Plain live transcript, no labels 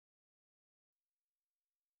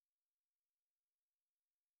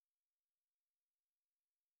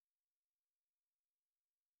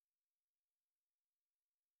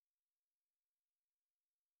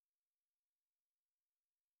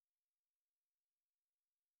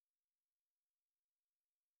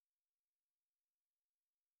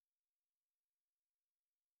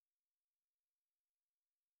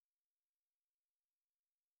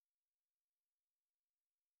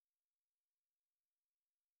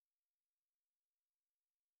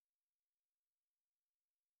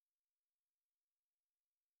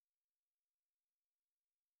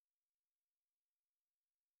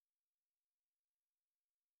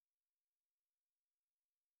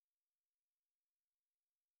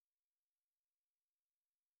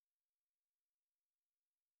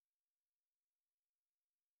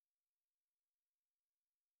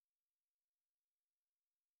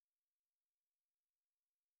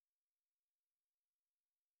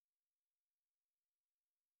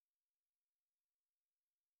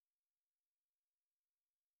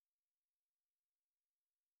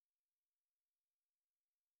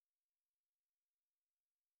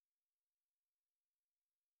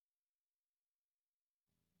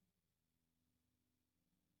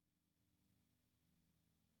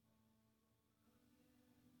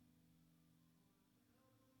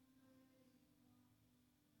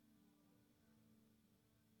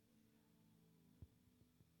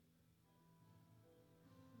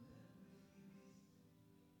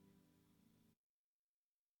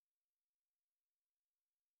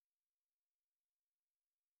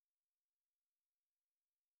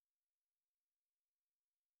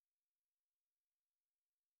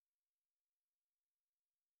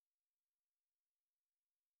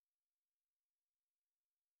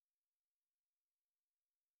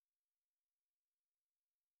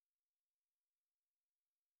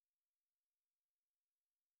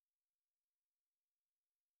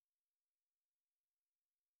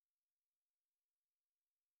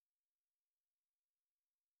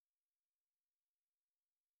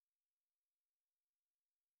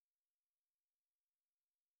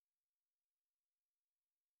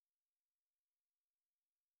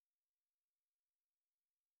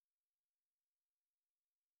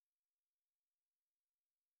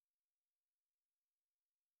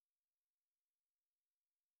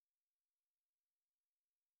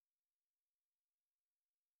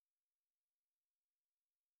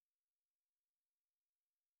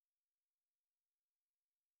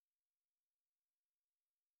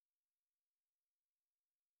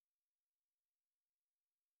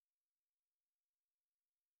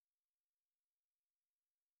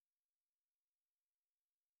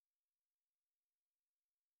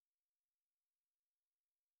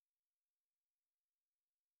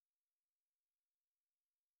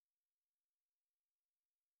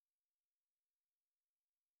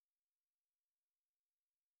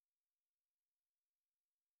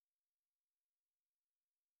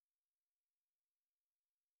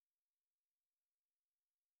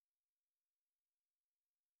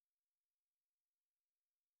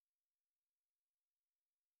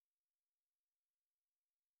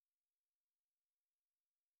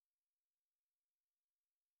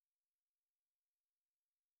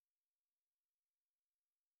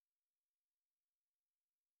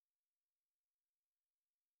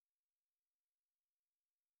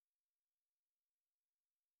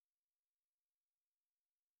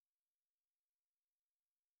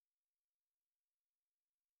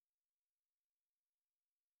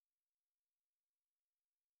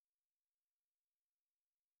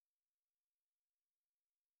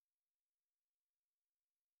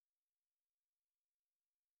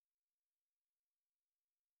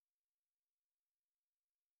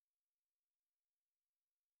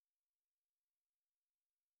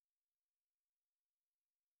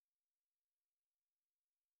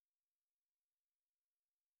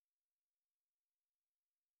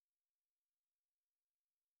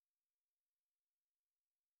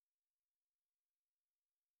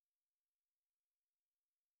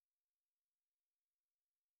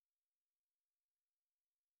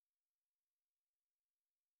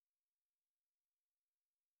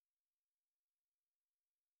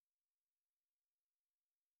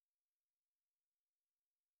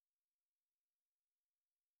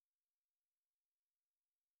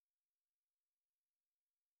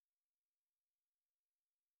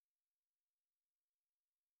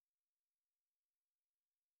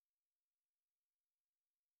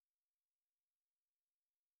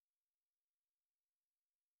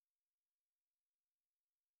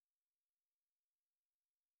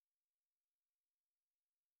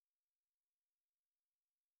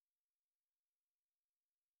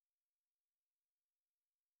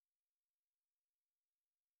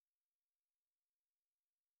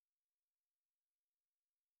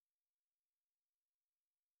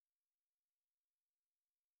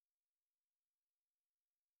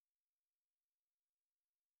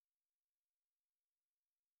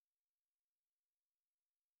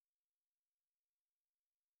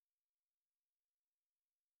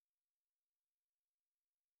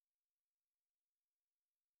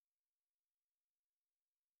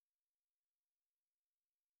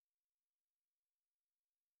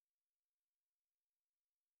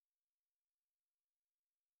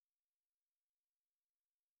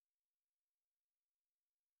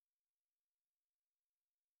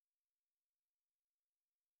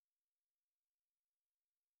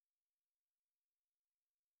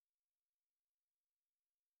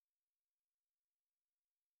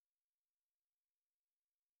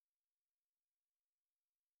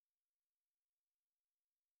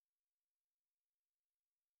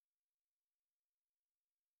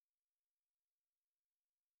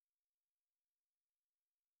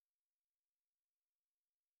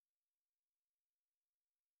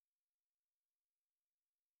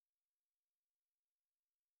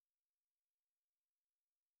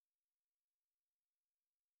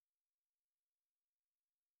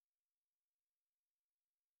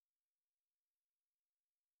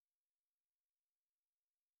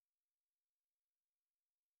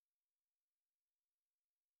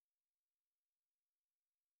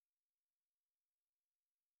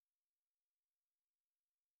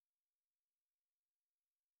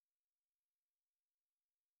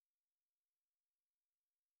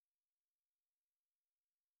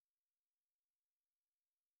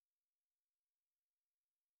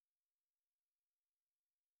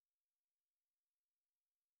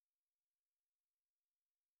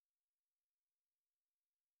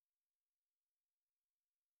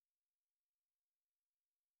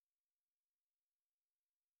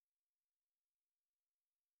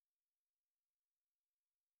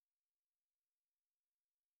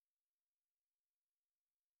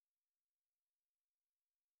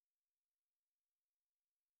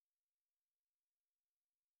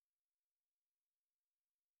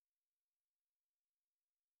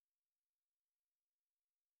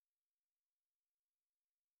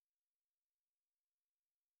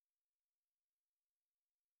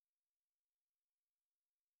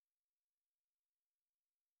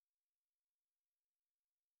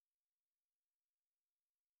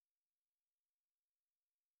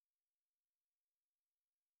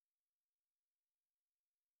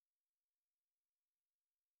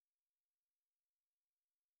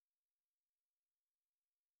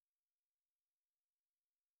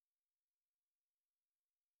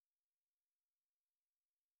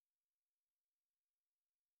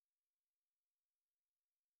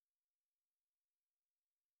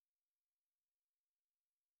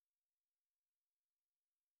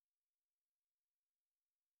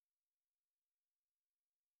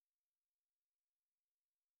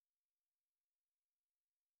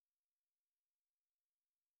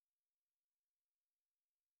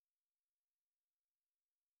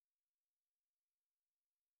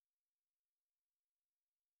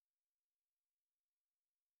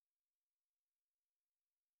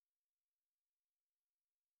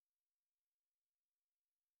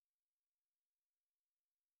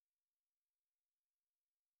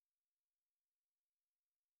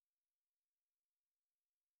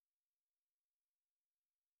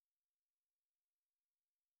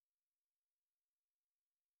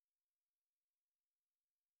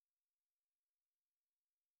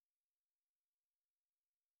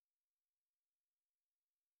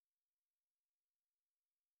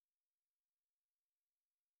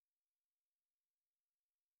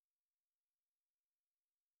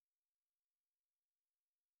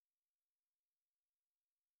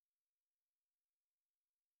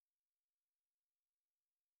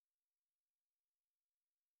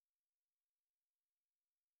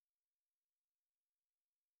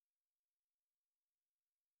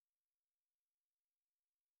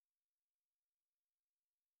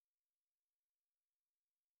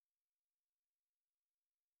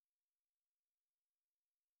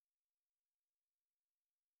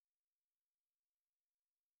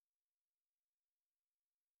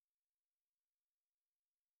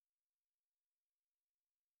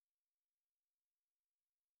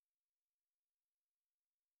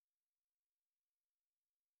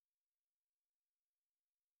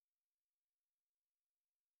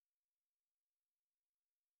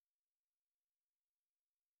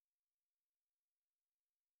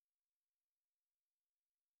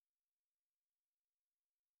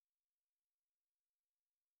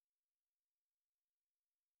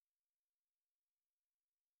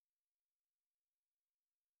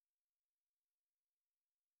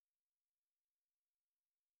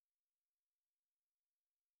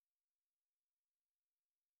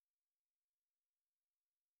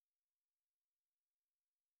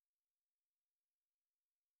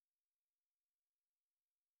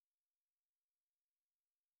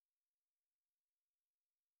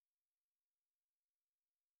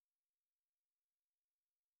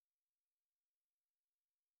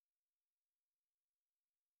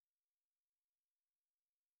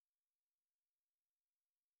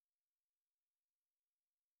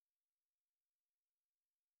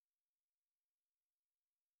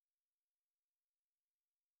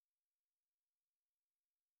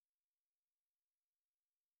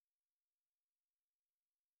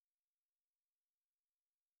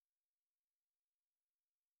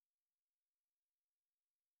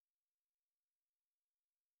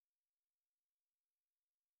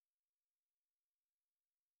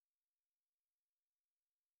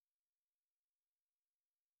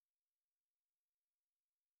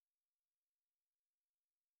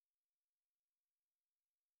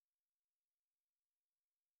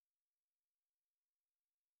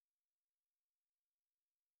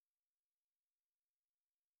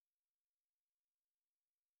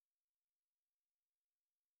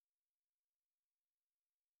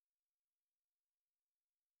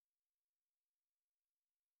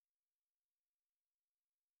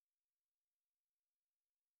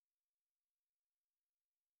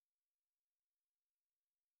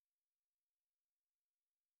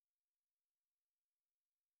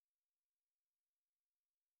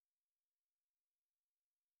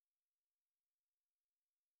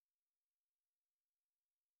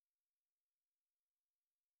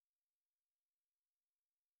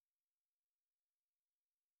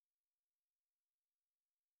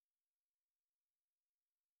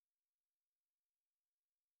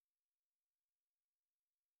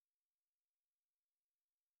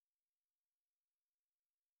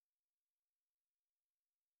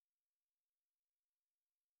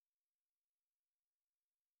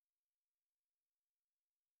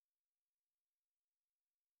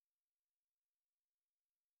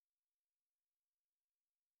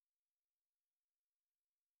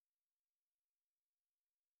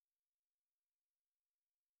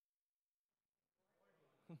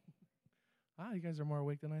You guys are more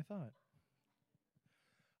awake than I thought.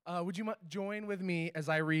 Would you join with me as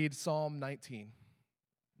I read Psalm 19?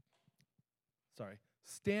 Sorry.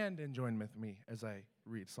 Stand and join with me as I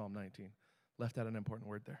read Psalm 19. Left out an important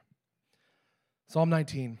word there. Psalm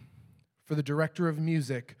 19. For the director of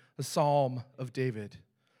music, a psalm of David.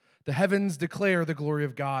 The heavens declare the glory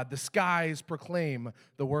of God. The skies proclaim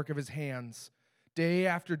the work of his hands. Day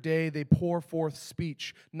after day they pour forth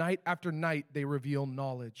speech. Night after night they reveal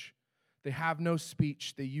knowledge. They have no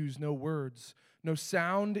speech. They use no words. No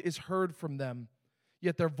sound is heard from them.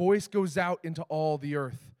 Yet their voice goes out into all the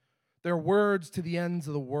earth. Their words to the ends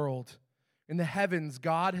of the world. In the heavens,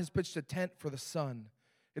 God has pitched a tent for the sun.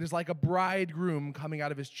 It is like a bridegroom coming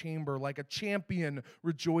out of his chamber, like a champion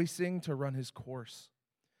rejoicing to run his course.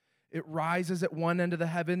 It rises at one end of the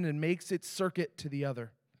heaven and makes its circuit to the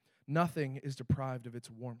other. Nothing is deprived of its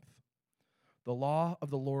warmth. The law of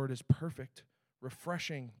the Lord is perfect,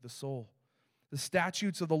 refreshing the soul. The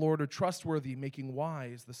statutes of the Lord are trustworthy, making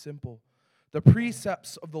wise the simple. The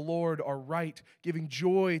precepts of the Lord are right, giving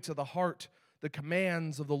joy to the heart. The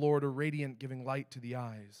commands of the Lord are radiant, giving light to the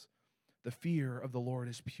eyes. The fear of the Lord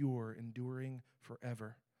is pure, enduring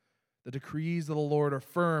forever. The decrees of the Lord are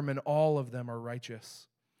firm, and all of them are righteous.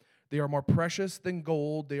 They are more precious than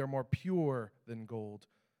gold. They are more pure than gold.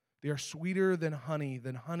 They are sweeter than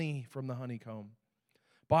honey from the honeycomb.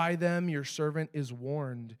 By them your servant is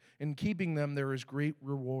warned. In keeping them there is great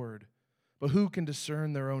reward. But who can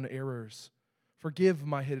discern their own errors? Forgive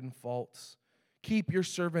my hidden faults. Keep your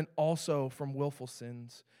servant also from willful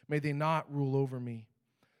sins. May they not rule over me.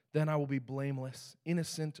 Then I will be blameless,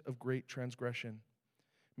 innocent of great transgression.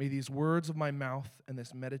 May these words of my mouth and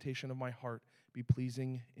this meditation of my heart be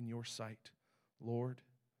pleasing in your sight, Lord,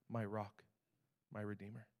 my rock, my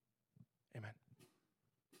redeemer. Amen.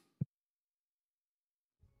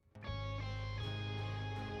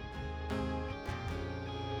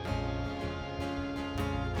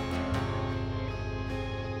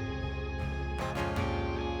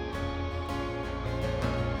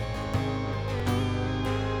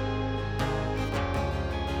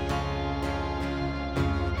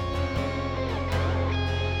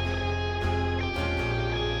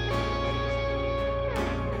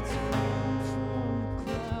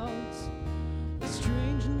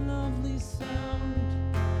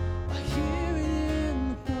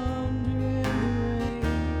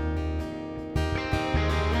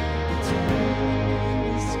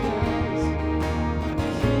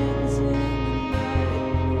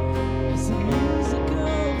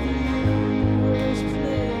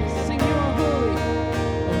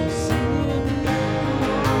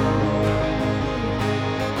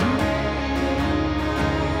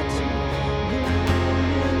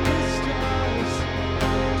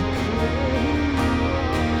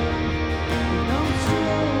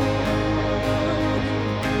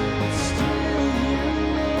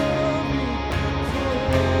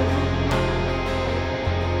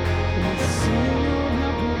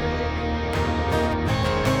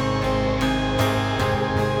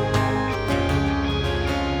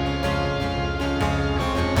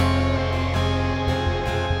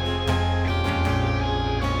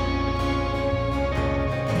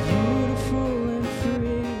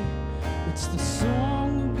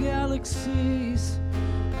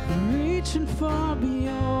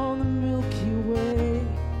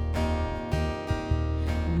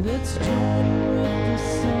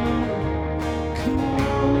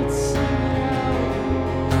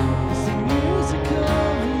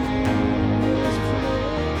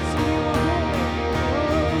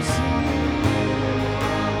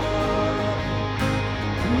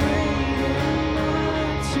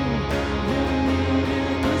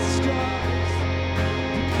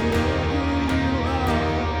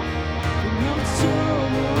 So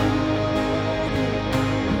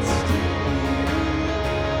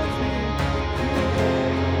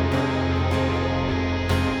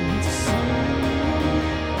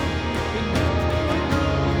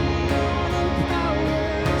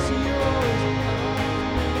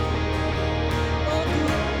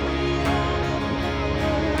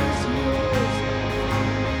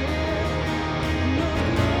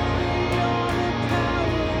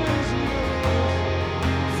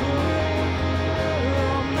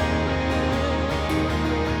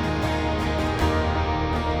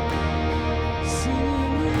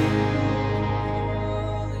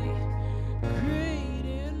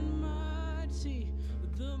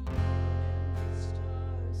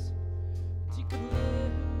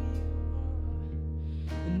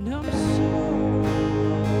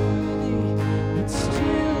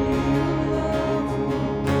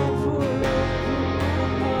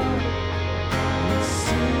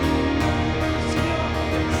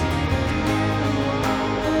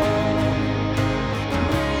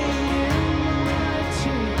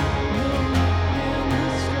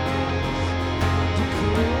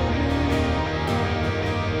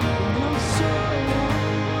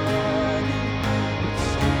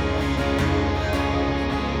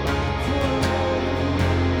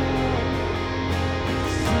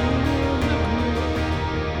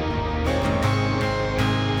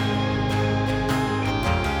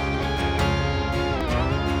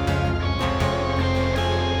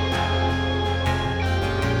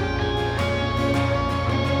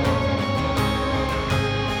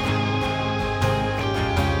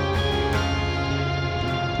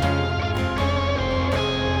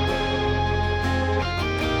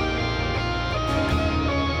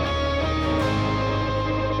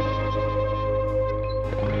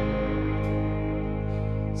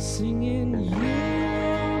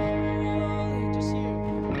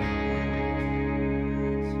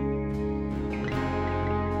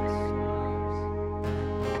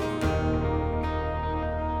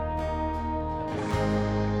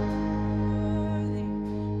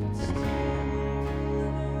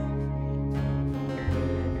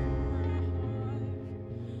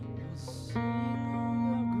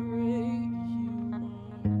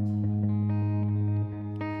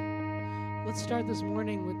Start this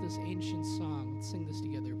morning with this ancient song. Let's sing this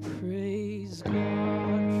together. Praise God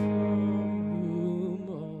from whom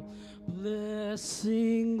all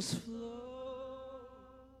blessings flow.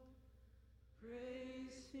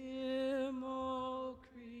 Praise Him, all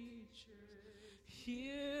creatures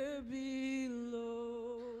here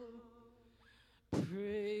below.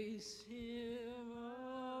 Praise Him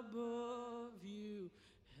above you,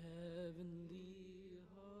 heavenly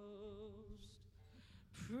host.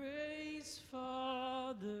 Praise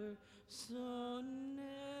Father, Son,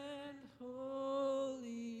 and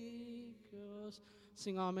Holy Ghost.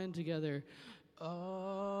 Sing amen together. Amen.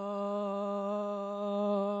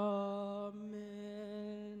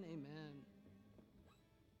 Amen.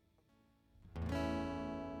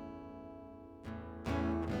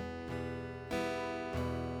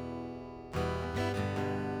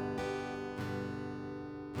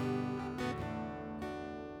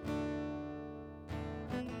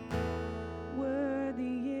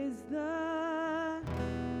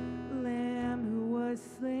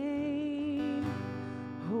 Slain,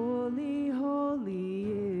 holy, holy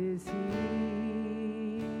is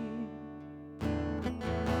He.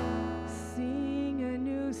 Sing a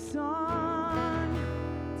new song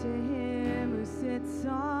to Him who sits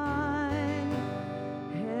on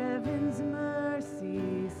heaven's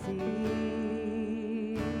mercy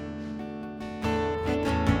seat.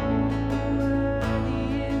 Worthy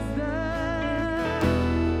is the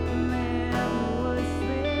Lamb who was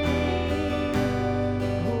slain.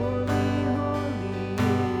 Holy, holy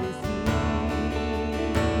is He.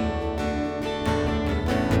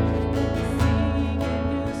 Sing a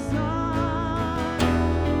new song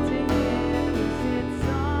to Him who sits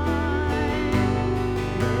on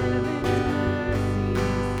heaven's mercy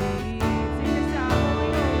seat. Sing this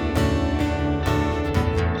out, holy,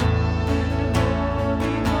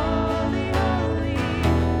 holy, holy, holy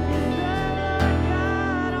is the Lord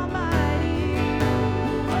God Almighty,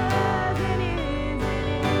 who was and is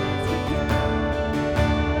to come.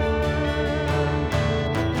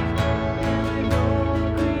 And with all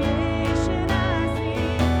creation I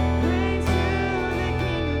sing praise to the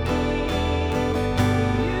King of Kings.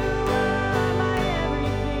 You are my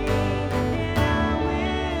everything, and I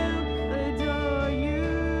will adore you.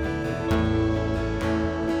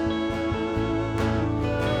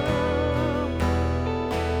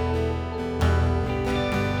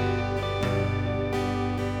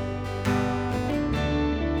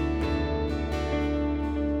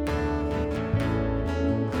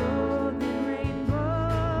 Clothed in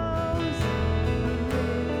rainbows of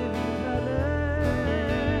living color,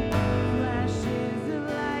 flashes of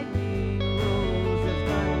lightning, rolls of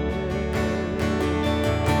thunder.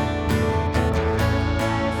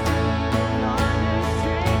 Blessing and honor,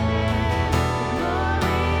 strength and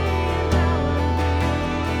glory and power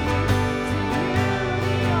be to you,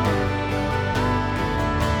 the only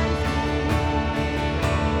wise King.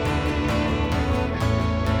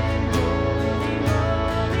 Holy,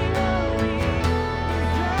 holy, holy is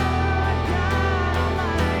the Lord God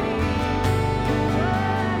Almighty, who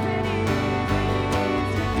was and is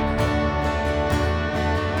to come.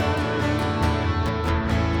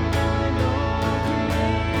 With all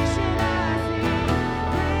creation I sing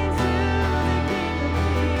praise to the King of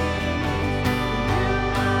Kings. You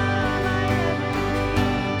are my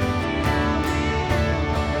everything, and I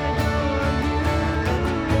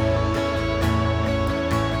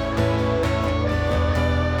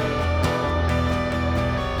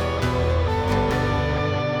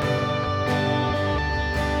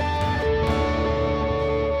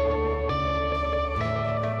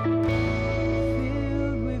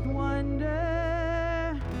filled with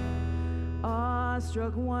wonder,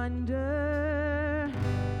 awestruck wonder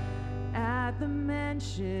at the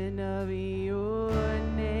mention of your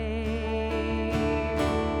name.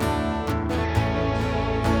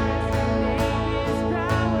 Jesus' name is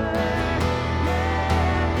power,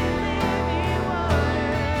 left in living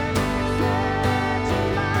water, such a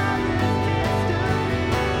marvelous mystery.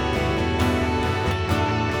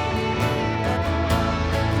 Holy,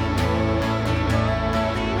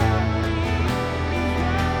 holy, holy is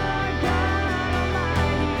the Lord God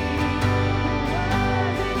Almighty, who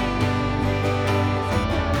was and is to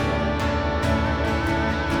come.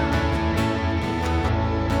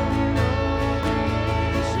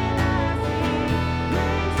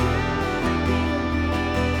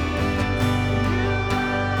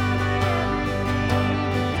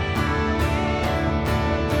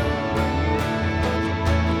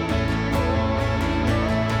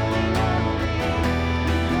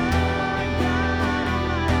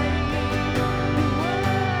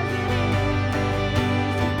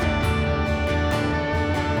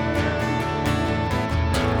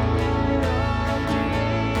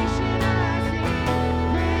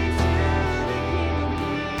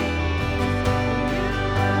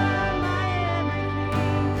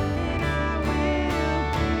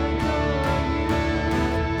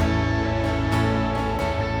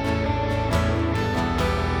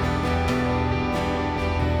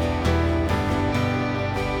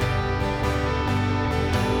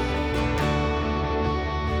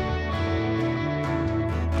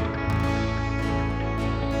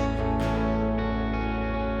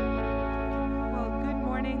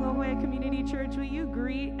 Community Church, will you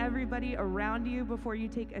greet everybody around you before you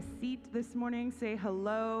take a seat this morning? Say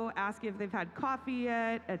hello, ask if they've had coffee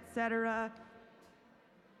yet, etc.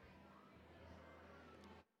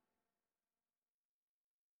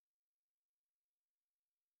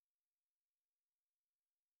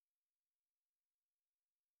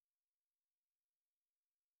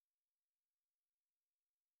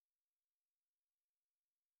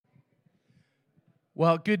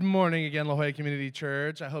 Well, good morning again, La Jolla Community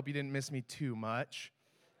Church. I hope you didn't miss me too much.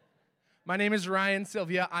 My name is Ryan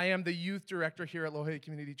Silvia. I am the youth director here at La Jolla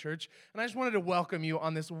Community Church, and I just wanted to welcome you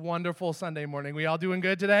on this wonderful Sunday morning. We all doing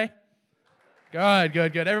good today? Good.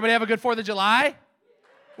 Everybody have a good 4th of July?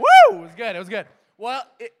 Woo! It was good. Well,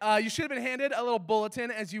 you should have been handed a little bulletin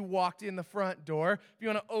as you walked in the front door. If you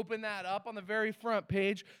want to open that up on the very front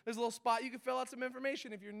page, there's a little spot you can fill out some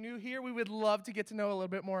information. If you're new here, we would love to get to know a little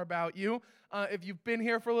bit more about you. If you've been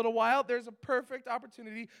here for a little while, there's a perfect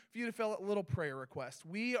opportunity for you to fill out a little prayer request.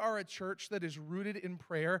 We are a church that is rooted in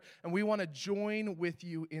prayer, and we want to join with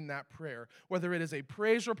you in that prayer. Whether it is a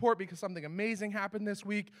praise report because something amazing happened this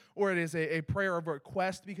week, or it is a prayer of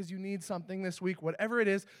request because you need something this week, whatever it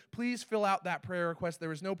is, please fill out that prayer request.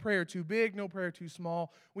 There is no prayer too big, no prayer too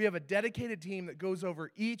small. We have a dedicated team that goes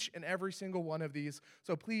over each and every single one of these,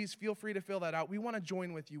 so please feel free to fill that out. We want to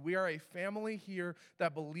join with you. We are a family here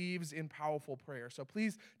that believes in powerful prayer. So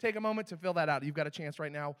please take a moment to fill that out. You've got a chance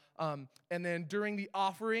right now. And then during the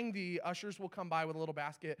offering, the ushers will come by with a little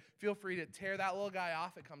basket. Feel free to tear that little guy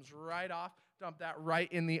off. It comes right off. Dump that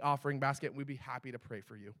right in the offering basket, and we'd be happy to pray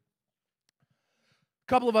for you.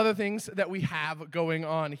 A couple of other things that we have going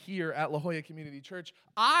on here at La Jolla Community Church.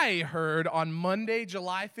 I heard on Monday,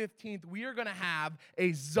 July 15th, we are going to have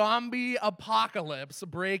a zombie apocalypse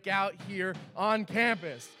break out here on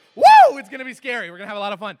campus. Woo! It's going to be scary. We're going to have a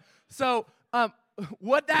lot of fun. So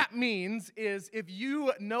what that means is if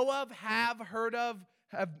you know of, have heard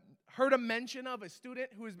a mention of a student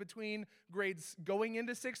who is between grades going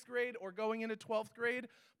into 6th grade or going into 12th grade,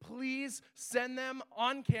 please send them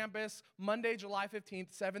on campus Monday, July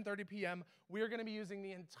 15th, 7:30 p.m. We are going to be using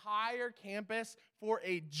the entire campus for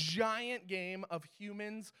a giant game of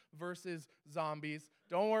humans versus zombies.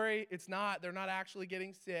 Don't worry, they're not actually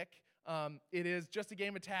getting sick. It is just a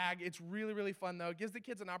game of tag. It's really, really fun, though. It gives the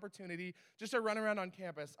kids an opportunity just to run around on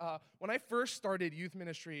campus. When I first started youth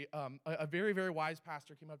ministry, a very, very wise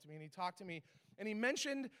pastor came up to me, and he talked to me, and he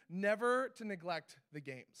mentioned never to neglect the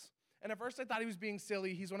games. And at first, I thought he was being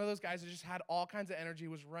silly. He's one of those guys that just had all kinds of energy,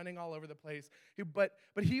 was running all over the place. But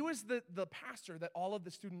he was the pastor that all of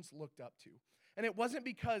the students looked up to. And it wasn't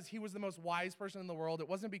because he was the most wise person in the world. It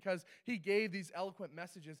wasn't because he gave these eloquent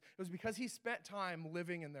messages. It was because he spent time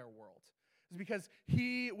living in their world. It was because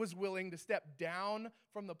he was willing to step down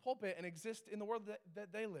from the pulpit and exist in the world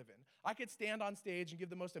that they live in. I could stand on stage and give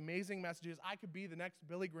the most amazing messages. I could be the next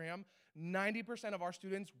Billy Graham. 90% of our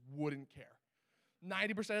students wouldn't care.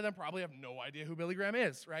 90% of them probably have no idea who Billy Graham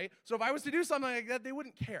is, right? So if I was to do something like that, they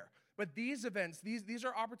wouldn't care. But these events, these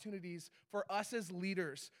are opportunities for us as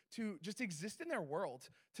leaders to just exist in their world,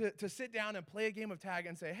 to sit down and play a game of tag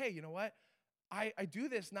and say, hey, you know what? I do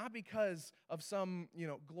this not because of some,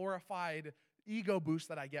 glorified ego boost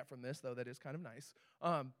that I get from this, though that is kind of nice.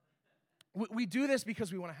 We do this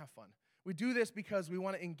because we want to have fun. We do this because we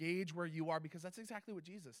want to engage where you are, because that's exactly what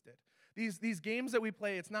Jesus did. These games that we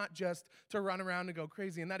play, it's not just to run around and go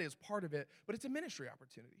crazy, and that is part of it, but it's a ministry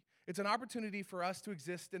opportunity. It's an opportunity for us to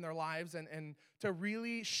exist in their lives and to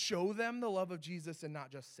really show them the love of Jesus and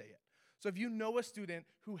not just say it. So if you know a student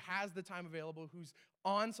who has the time available, who's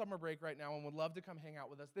on summer break right now and would love to come hang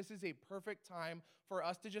out with us, this is a perfect time for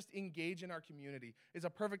us to just engage in our community. It's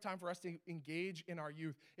a perfect time for us to engage in our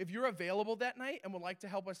youth. If you're available that night and would like to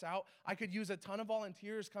help us out, I could use a ton of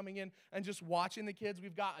volunteers coming in and just watching the kids.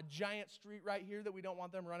 We've got a giant street right here that we don't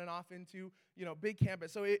want them running off into, big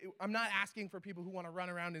campus. So I'm not asking for people who want to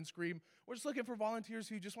run around and scream. We're just looking for volunteers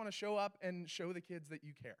who just want to show up and show the kids that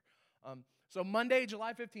you care. So Monday,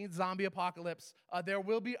 July 15th, zombie apocalypse. There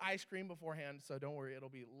will be ice cream beforehand, so don't worry. It'll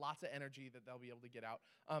be lots of energy that they'll be able to get out.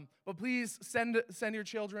 But please send your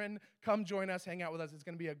children. Come join us, hang out with us. It's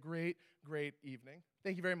going to be a great, great evening.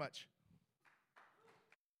 Thank you very much.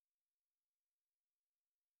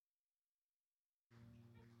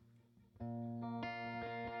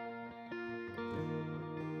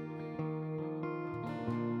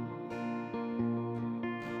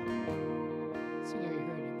 Sing, Are You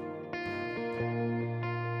Hurting?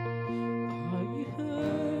 Are you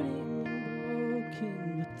hurting and broken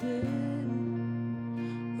within?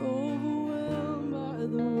 Overwhelmed by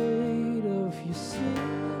the weight of your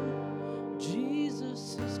sin?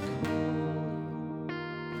 Jesus is calling.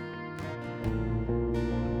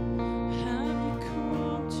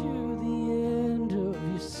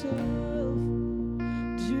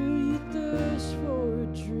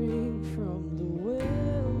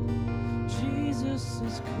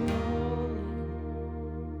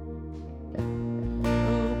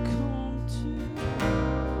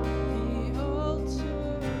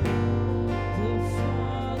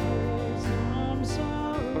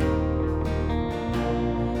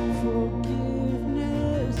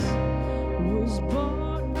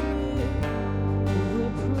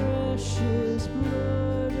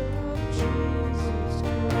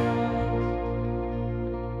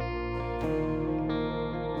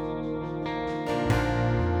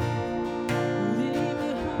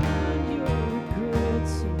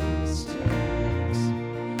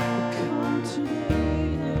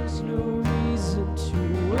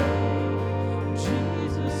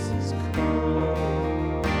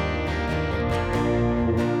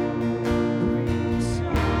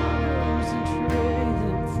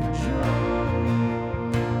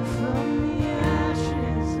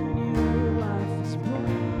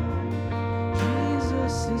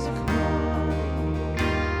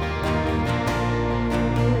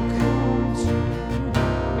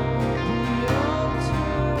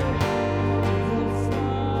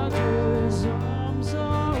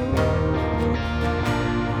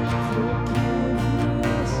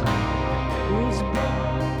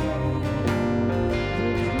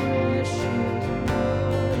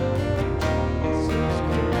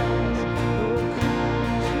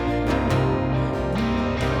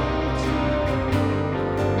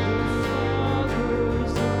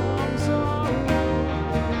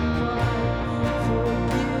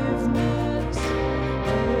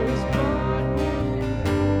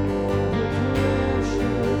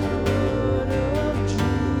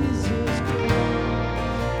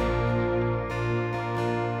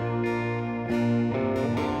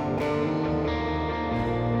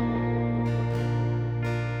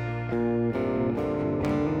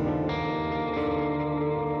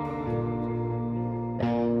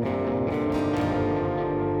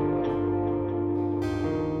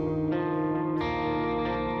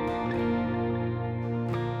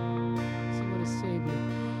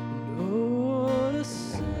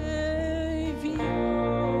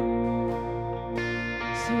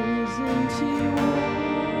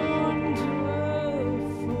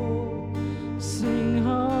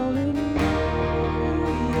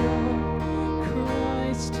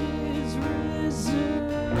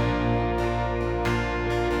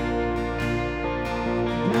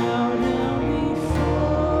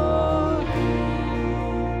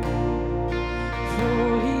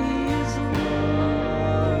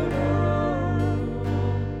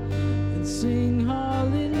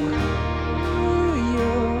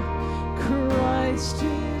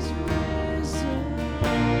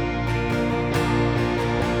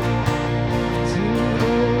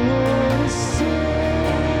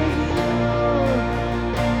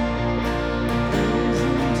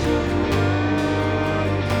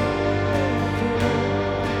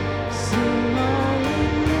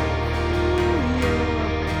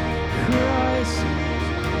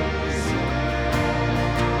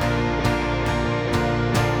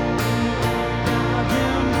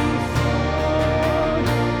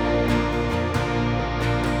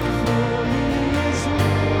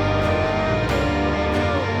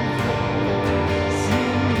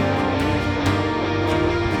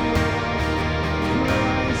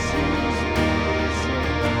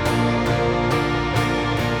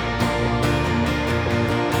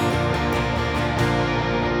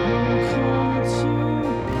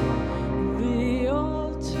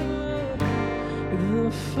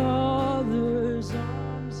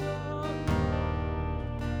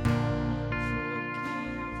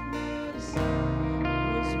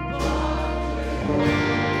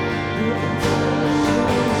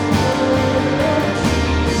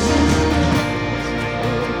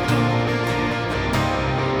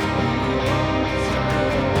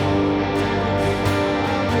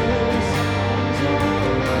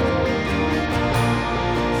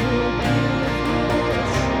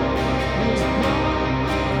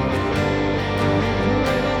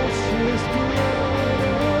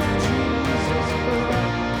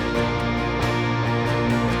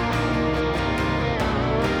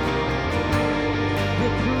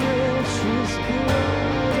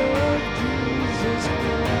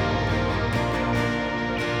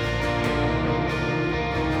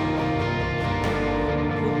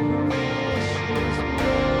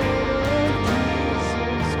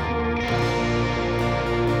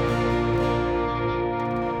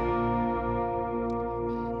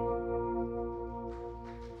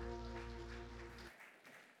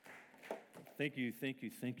 Thank you, thank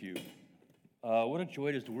you, thank you. What a joy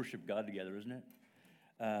it is to worship God together, isn't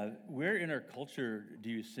it? Where in our culture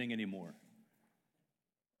do you sing anymore?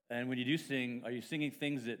 And when you do sing, are you singing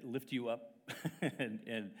things that lift you up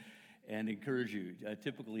and encourage you?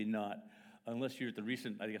 Typically not, unless you're at the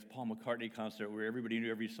recent, I guess, Paul McCartney concert where everybody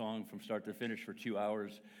knew every song from start to finish for 2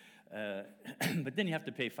 hours. But then you have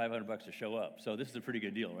to pay $500 to show up. So this is a pretty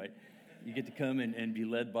good deal, right? You get to come and be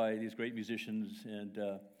led by these great musicians.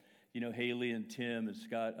 And, Haley and Tim and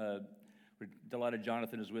Scott. We're delighted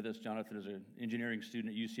Jonathan is with us. Jonathan is an engineering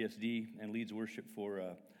student at UCSD and leads worship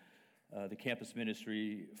for the campus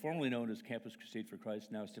ministry, formerly known as Campus Crusade for Christ,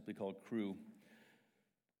 now simply called Crew.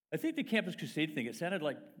 I think the Campus Crusade thing, it sounded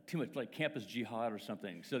like too much like Campus Jihad or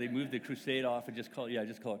something. So they moved the Crusade off and just call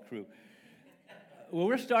it Crew. Well,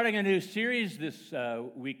 we're starting a new series this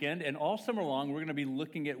weekend, and all summer long, we're going to be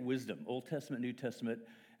looking at wisdom, Old Testament, New Testament,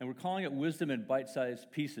 and we're calling it wisdom in bite-sized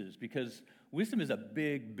pieces because wisdom is a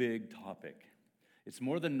big, big topic. It's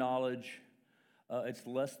more than knowledge. It's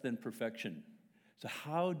less than perfection. So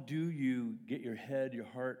how do you get your head, your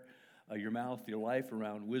heart, your mouth, your life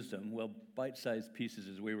around wisdom? Well, bite-sized pieces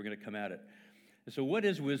is the way we're going to come at it. And so what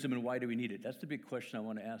is wisdom and why do we need it? That's the big question I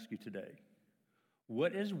want to ask you today.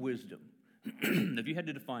 What is wisdom? If you had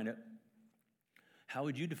to define it, how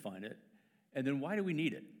would you define it? And then why do we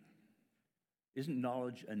need it? Isn't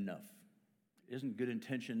knowledge enough? Isn't good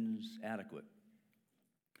intentions adequate?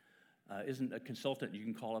 Isn't a consultant you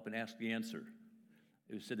can call up and ask the answer?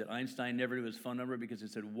 It was said that Einstein never knew his phone number because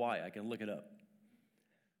it said, why? I can look it up.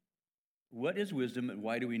 What is wisdom and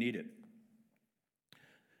why do we need it?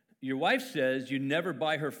 Your wife says you never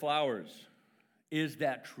buy her flowers. Is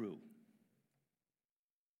that true?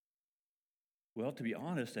 Well, to be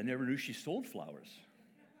honest, I never knew she sold flowers.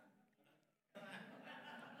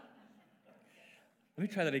 Let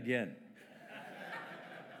me try that again.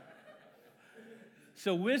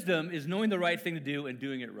 So wisdom is knowing the right thing to do and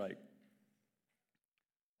doing it right.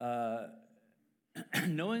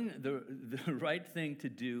 Knowing the right thing to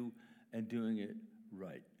do and doing it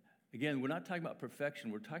right. Again, we're not talking about perfection.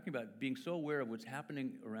 We're talking about being so aware of what's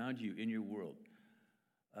happening around you in your world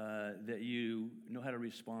that you know how to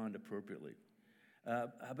respond appropriately.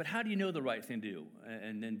 But how do you know the right thing to do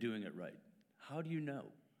and then doing it right? How do you know?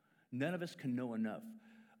 None of us can know enough.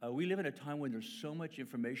 We live in a time when there's so much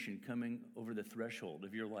information coming over the threshold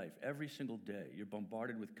of your life. Every single day, you're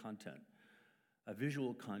bombarded with content,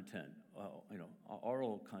 visual content,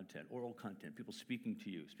 oral content, people speaking to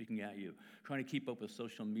you, speaking at you, trying to keep up with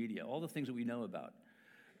social media, all the things that we know about.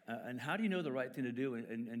 And how do you know the right thing to do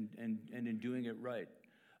and in doing it right?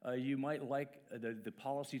 You might like the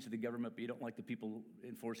policies of the government, but you don't like the people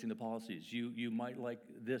enforcing the policies. You might like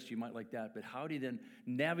this, you might like that, but how do you then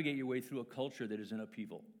navigate your way through a culture that is in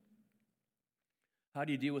upheaval? How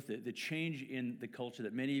do you deal with the change in the culture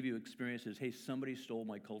that many of you experience is, hey, somebody stole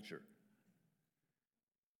my culture.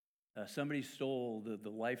 Somebody stole the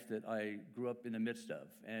life that I grew up in the midst of.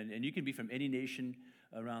 And you can be from any nation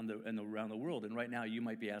around the world, and right now you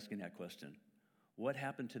might be asking that question. What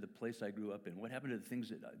happened to the place I grew up in? What happened to the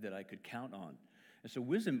things that I could count on? And so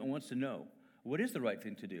wisdom wants to know, what is the right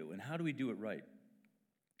thing to do, and how do we do it right?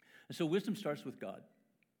 And so wisdom starts with God.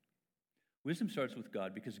 Wisdom starts with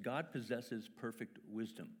God because God possesses perfect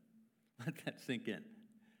wisdom. Let that sink in.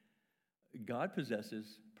 God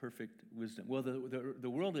possesses perfect wisdom. Well, the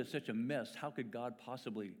world is such a mess. How could God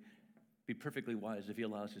possibly be perfectly wise if he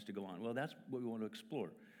allows us to go on? Well, that's what we want to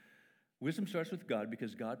explore. Wisdom starts with God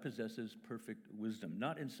because God possesses perfect wisdom,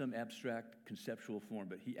 not in some abstract conceptual form,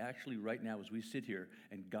 but he actually right now as we sit here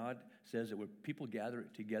and God says that when people gather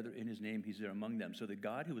together in his name, he's there among them. So the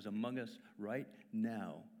God who is among us right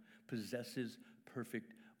now possesses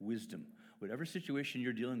perfect wisdom. Whatever situation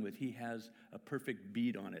you're dealing with, he has a perfect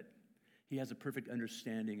bead on it. He has a perfect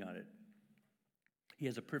understanding on it. He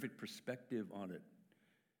has a perfect perspective on it.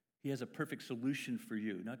 He has a perfect solution for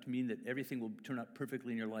you. Not to mean that everything will turn out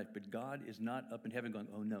perfectly in your life, but God is not up in heaven going,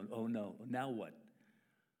 oh no, now what?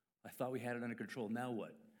 I thought we had it under control, now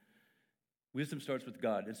what? Wisdom starts with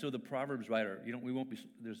God. And so the Proverbs writer,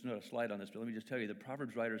 there's not a slide on this, but let me just tell you, the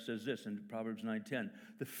Proverbs writer says this in Proverbs 9:10,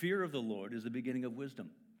 the fear of the Lord is the beginning of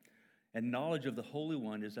wisdom, and knowledge of the Holy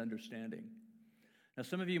One is understanding. Now,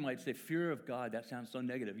 some of you might say, fear of God, that sounds so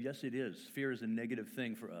negative. Yes, it is. Fear is a negative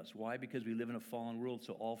thing for us. Why? Because we live in a fallen world,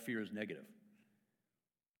 so all fear is negative.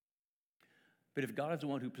 But if God is the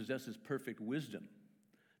one who possesses perfect wisdom,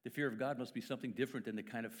 the fear of God must be something different than the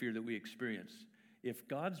kind of fear that we experience. If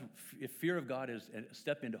fear of God is a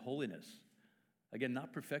step into holiness, again,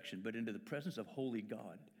 not perfection, but into the presence of holy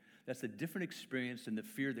God, that's a different experience than the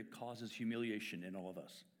fear that causes humiliation in all of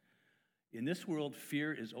us. In this world,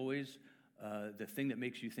 fear is always the thing that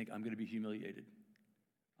makes you think, I'm going to be humiliated.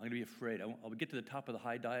 I'm going to be afraid. I'll get to the top of the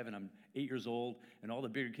high dive, and I'm 8 years old, and all the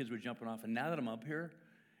bigger kids were jumping off. And now that I'm up here,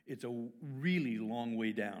 it's a really long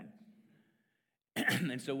way down.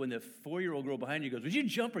 And so when the 4-year-old girl behind you goes, would you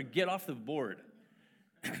jump or get off the board?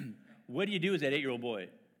 What do you do as that 8-year-old boy?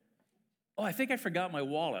 Oh, I think I forgot my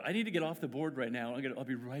wallet. I need to get off the board right now. I'll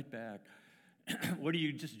be right back. What do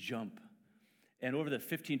you just jump? And over the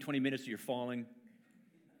 15, 20 minutes that you're falling,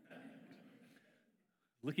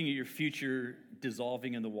 looking at your future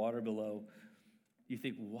dissolving in the water below, you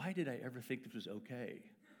think, why did I ever think this was okay?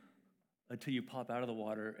 Until you pop out of the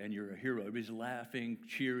water and you're a hero. Everybody's laughing,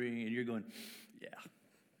 cheering, and you're going, yeah.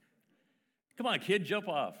 Come on, kid, jump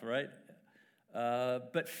off, right?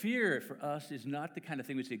 But fear for us is not the kind of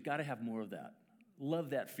thing we say, got to have more of that.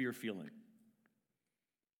 Love that fear feeling.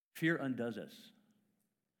 Fear undoes us.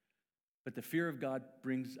 But the fear of God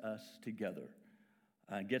brings us together.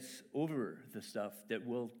 Gets over the stuff that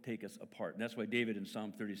will take us apart. And that's why David in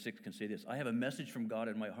Psalm 36 can say this, I have a message from God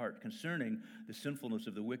in my heart concerning the sinfulness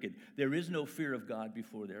of the wicked. There is no fear of God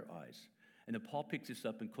before their eyes. And then Paul picks this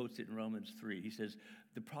up and quotes it in Romans 3. He says,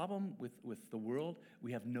 the problem with the world,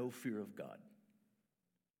 we have no fear of God.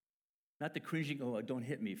 Not the cringing, oh, don't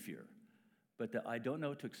hit me fear, but the I don't know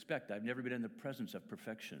what to expect. I've never been in the presence of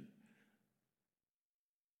perfection.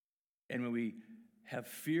 And when we have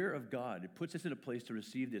fear of God, it puts us in a place to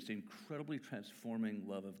receive this incredibly transforming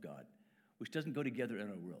love of God, which doesn't go together in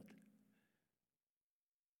our world.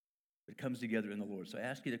 It comes together in the Lord. So I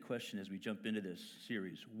ask you the question as we jump into this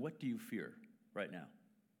series, what do you fear right now?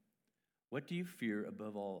 What do you fear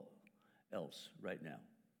above all else right now?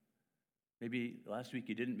 Maybe last week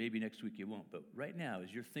you didn't, maybe next week you won't, but right now,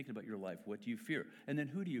 as you're thinking about your life, what do you fear? And then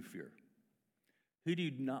who do you fear? Who do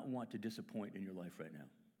you not want to disappoint in your life right now?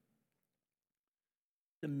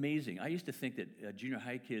 It's amazing. I used to think that junior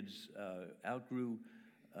high kids outgrew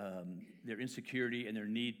their insecurity and their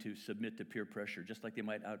need to submit to peer pressure, just like they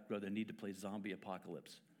might outgrow the need to play zombie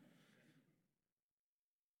apocalypse.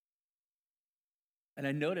 And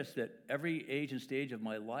I noticed that every age and stage of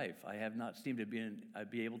my life, I have not seemed to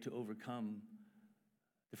be able to overcome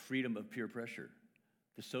the freedom of peer pressure,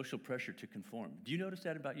 the social pressure to conform. Do you notice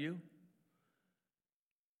that about you?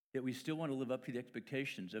 That we still want to live up to the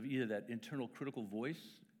expectations of either that internal critical voice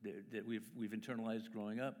that we've internalized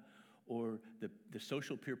growing up, or the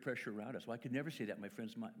social peer pressure around us. Well, I could never say that. My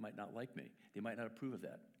friends might not like me. They might not approve of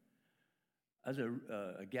that. I was at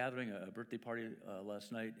a gathering, a birthday party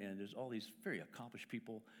last night, and there's all these very accomplished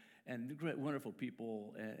people and great, wonderful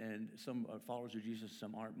people, and some are followers of Jesus,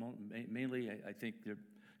 some aren't. Mainly, I think they're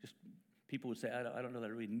just people would say, I don't know that I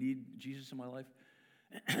really need Jesus in my life.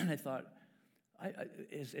 And I thought,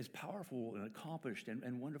 as powerful and accomplished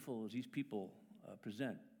and wonderful as these people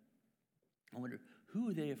present, I wonder, who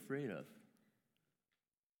are they afraid of?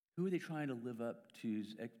 Who are they trying to live up to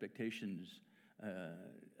expectations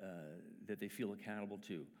that they feel accountable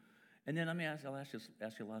to? And then I'll ask you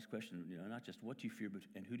the last question, not just what do you fear,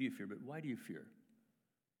 and who do you fear, but why do you fear?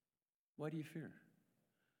 Why do you fear?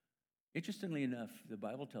 Interestingly enough, the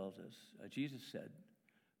Bible tells us, Jesus said,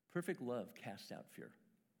 perfect love casts out fear.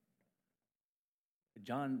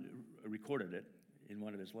 John recorded it in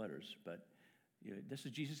one of his letters, but this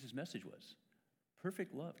is Jesus' message was,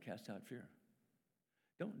 perfect love casts out fear.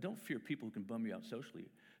 Don't fear people who can bum you out socially.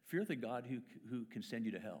 Fear the God who can send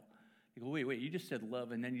you to hell. You go, wait, you just said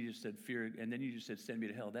love, and then you just said fear, and then you just said send me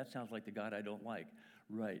to hell. That sounds like the God I don't like.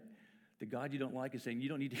 Right. The God you don't like is saying you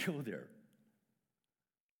don't need to go there.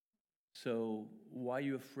 So why are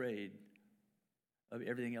you afraid of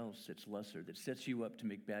everything else that's lesser, that sets you up to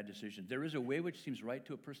make bad decisions? There is a way which seems right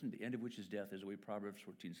to a person, the end of which is death, is the way Proverbs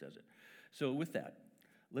 14 says it. So with that,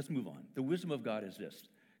 let's move on. The wisdom of God is this.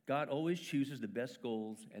 God always chooses the best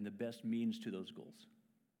goals and the best means to those goals.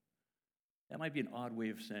 That might be an odd way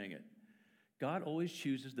of saying it. God always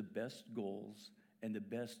chooses the best goals and the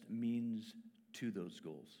best means to those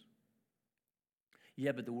goals.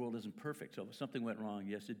 Yeah, but the world isn't perfect, so if something went wrong,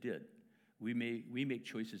 yes, it did. We make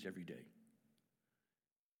choices every day.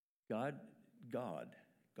 God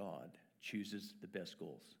chooses the best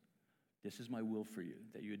goals. This is my will for you,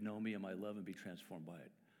 that you would know me and my love and be transformed by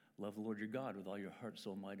it. Love the Lord your God with all your heart,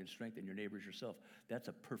 soul, mind, and strength, and your neighbor as yourself. That's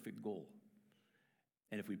a perfect goal.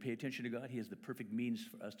 And if we pay attention to God, he has the perfect means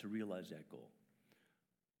for us to realize that goal.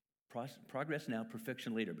 Progress now,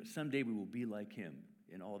 perfection later, but someday we will be like him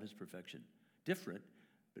in all of his perfection. Different,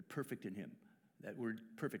 but perfect in him. That word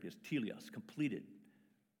perfect is teleos, completed.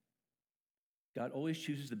 God always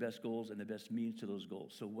chooses the best goals and the best means to those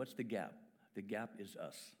goals. So what's the gap? The gap is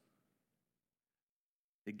us.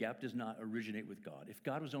 The gap does not originate with God. If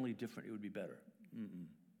God was only different, it would be better.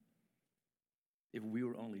 If we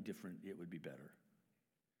were only different, it would be better.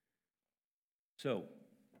 So,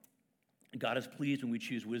 God is pleased when we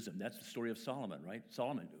choose wisdom. That's the story of Solomon, right?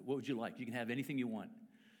 Solomon, what would you like? You can have anything you want.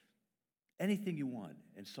 Anything you want.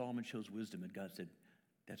 And Solomon chose wisdom, and God said,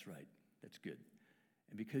 that's right, that's good.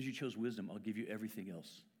 And because you chose wisdom, I'll give you everything else.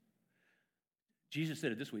 Jesus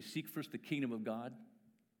said it this way, seek first the kingdom of God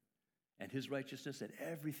and his righteousness, and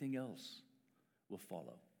everything else will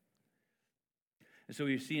follow. And so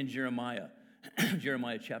we see in Jeremiah,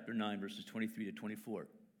 Jeremiah chapter 9, verses 23 to 24.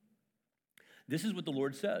 This is what the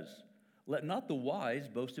Lord says. Let not the wise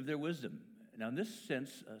boast of their wisdom. Now, in this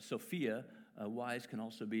sense, Sophia, wise can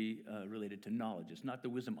also be related to knowledge. It's not the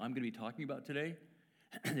wisdom I'm going to be talking about today.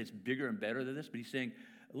 It's bigger and better than this. But he's saying,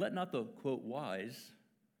 let not the, quote, wise,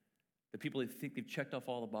 the people that think they've checked off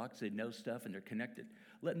all the boxes, they know stuff, and they're connected.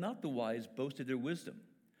 Let not the wise boast of their wisdom,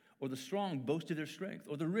 or the strong boast of their strength,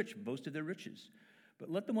 or the rich boast of their riches. But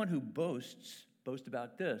let the one who boasts boast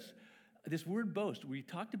about this. This word boast, we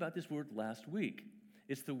talked about this word last week.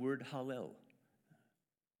 It's the word hallel.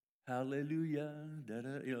 Hallelujah,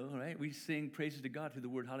 right? We sing praises to God through the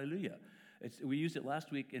word hallelujah. We used it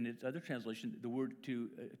last week in its other translation, the word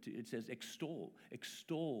it says extol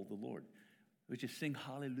the Lord, which is sing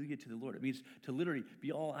hallelujah to the Lord. It means to literally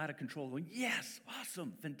be all out of control, going, yes,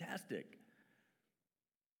 awesome, fantastic.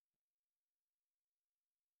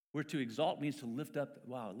 Where to exalt means to lift up,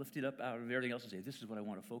 lift it up out of everything else and say, this is what I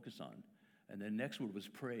want to focus on. And the next word was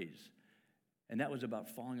praise. And that was about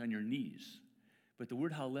falling on your knees. But the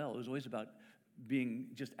word hallel was always about being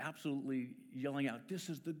just absolutely yelling out, this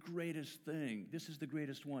is the greatest thing. This is the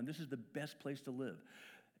greatest one. This is the best place to live.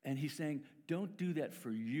 And he's saying, don't do that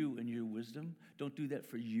for you and your wisdom. Don't do that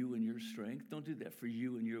for you and your strength. Don't do that for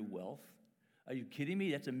you and your wealth. Are you kidding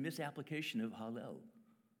me? That's a misapplication of hallel.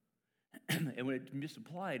 And when it's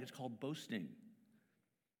misapplied, it's called boasting.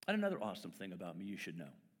 And another awesome thing about me you should know.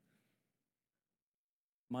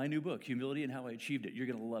 My new book, Humility and How I Achieved It. You're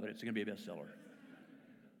going to love it. It's going to be a bestseller.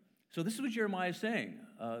 So this is what Jeremiah is saying.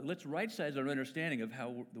 Let's right-size our understanding of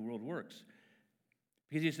how the world works.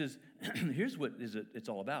 Because he says, here's what it's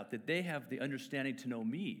all about. That they have the understanding to know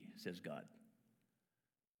me, says God.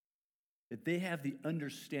 That they have the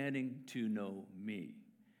understanding to know me.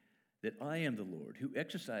 That I am the Lord, who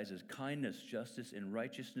exercises kindness, justice, and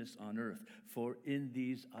righteousness on earth. For in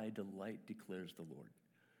these I delight, declares the Lord.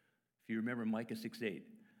 If you remember Micah 6:8,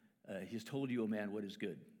 he has told you, O man, what is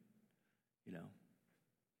good.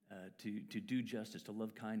 To do justice, to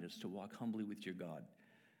love kindness, to walk humbly with your God.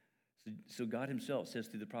 So God himself says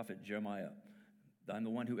through the prophet Jeremiah, I'm the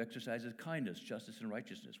one who exercises kindness, justice, and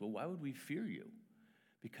righteousness. Well, why would we fear you?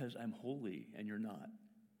 Because I'm holy and you're not.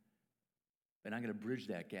 And I'm going to bridge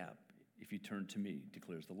that gap if you turn to me,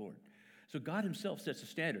 declares the Lord. So God himself sets a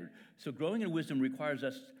standard. So growing in wisdom requires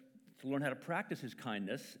us to learn how to practice his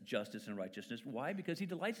kindness, justice, and righteousness. Why? Because he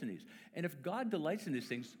delights in these. And if God delights in these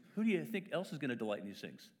things, who do you think else is going to delight in these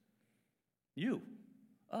things? You,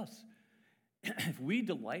 us. If we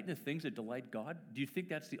delight in the things that delight God, do you think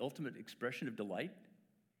that's the ultimate expression of delight?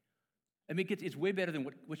 I mean, it's way better than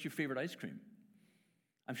what's your favorite ice cream.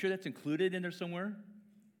 I'm sure that's included in there somewhere.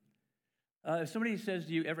 If somebody says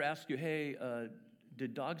to you, ever asks you, hey,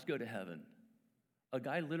 did dogs go to heaven? A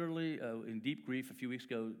guy literally, in deep grief a few weeks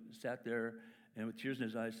ago, sat there and with tears in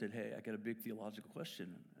his eyes said, hey, I got a big theological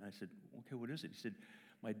question. And I said, okay, what is it? He said,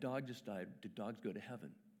 my dog just died. Did dogs go to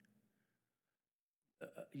heaven?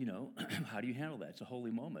 How do you handle that? It's a holy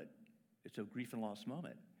moment. It's a grief and loss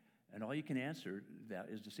moment. And all you can answer that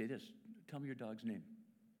is to say this, tell me your dog's name.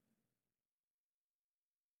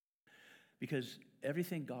 Because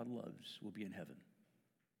everything God loves will be in heaven.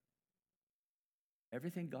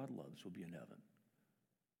 Everything God loves will be in heaven.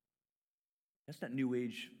 That's not New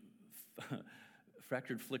Age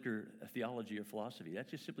fractured flicker theology or philosophy. That's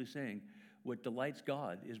just simply saying what delights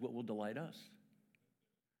God is what will delight us.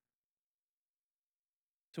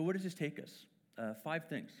 So where does this take us? 5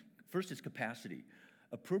 things. First is capacity.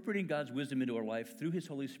 Appropriating God's wisdom into our life through his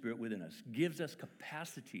Holy Spirit within us gives us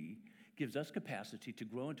capacity to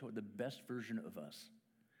grow into the best version of us.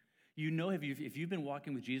 If you've been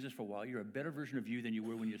walking with Jesus for a while, you're a better version of you than you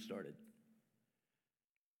were when you started.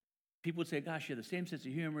 People would say, gosh, you have the same sense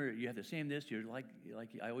of humor, you have the same this, you're like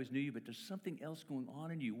I always knew you, but there's something else going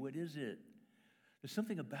on in you. What is it? There's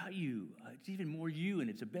something about you. It's even more you, and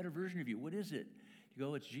it's a better version of you. What is it? You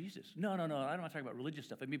go, it's Jesus. No, I don't want to talk about religious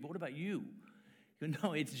stuff. I mean, but what about you? You go,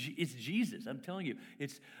 no, it's Jesus. I'm telling you.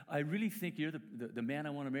 I really think you're the man I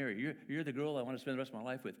want to marry. You're the girl I want to spend the rest of my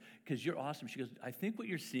life with because you're awesome. She goes, I think what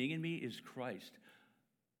you're seeing in me is Christ.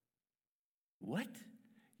 What?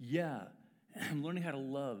 Yeah. I'm learning how to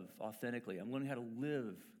love authentically. I'm learning how to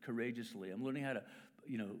live courageously. I'm learning how to,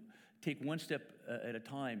 take one step at a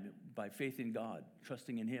time by faith in God,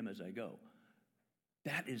 trusting in Him as I go.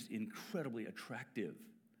 That is incredibly attractive.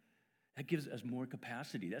 That gives us more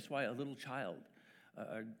capacity. That's why a little child,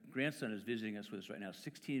 our grandson is visiting us with us right now,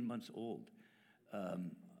 16 months old.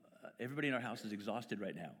 Everybody in our house is exhausted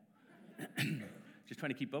right now. Just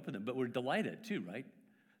trying to keep up with him. But we're delighted too, right?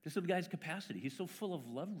 This little guy's capacity. He's so full of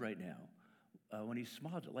love right now. When he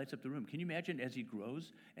smiles, it lights up the room. Can you imagine as he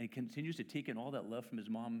grows and he continues to take in all that love from his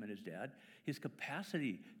mom and his dad, his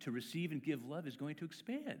capacity to receive and give love is going to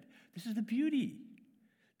expand. This is the beauty.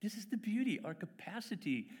 This is the beauty. Our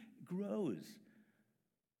capacity grows.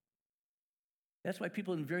 That's why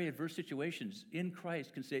people in very adverse situations in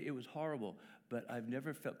Christ can say, it was horrible, but I've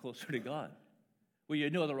never felt closer to God. Well, you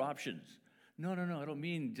had no other options. No, I don't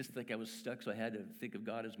mean just like I was stuck, so I had to think of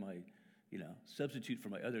God as my, substitute for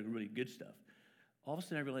my other really good stuff. All of a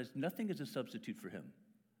sudden I realized nothing is a substitute for Him.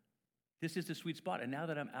 This is the sweet spot. And now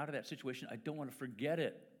that I'm out of that situation, I don't want to forget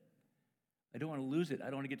it. I don't want to lose it. I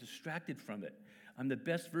don't want to get distracted from it. I'm the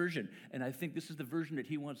best version. And I think this is the version that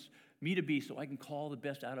He wants me to be so I can call the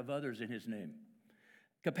best out of others in His name.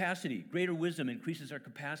 Capacity. Greater wisdom increases our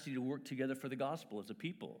capacity to work together for the gospel as a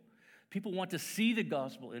people. People want to see the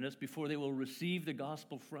gospel in us before they will receive the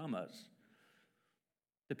gospel from us.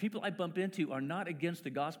 The people I bump into are not against the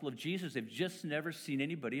gospel of Jesus. They've just never seen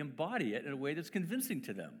anybody embody it in a way that's convincing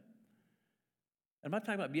to them. I'm not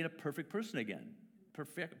talking about being a perfect person again.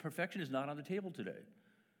 Perfection is not on the table today.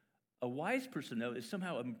 A wise person, though, is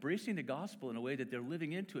somehow embracing the gospel in a way that they're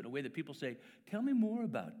living into it, in a way that people say, tell me more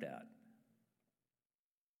about that.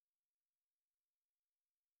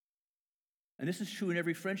 And this is true in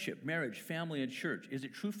every friendship, marriage, family, and church. Is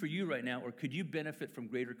it true for you right now, or could you benefit from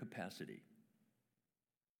greater capacity?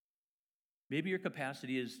 Maybe your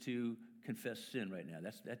capacity is to confess sin right now.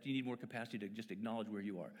 That you need more capacity to just acknowledge where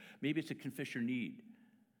you are. Maybe it's to confess your need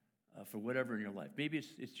for whatever in your life. Maybe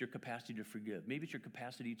it's your capacity to forgive. Maybe it's your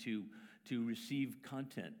capacity to receive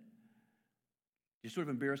content. You're sort of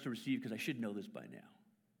embarrassed to receive because I should know this by now.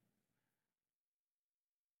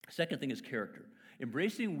 Second thing is character.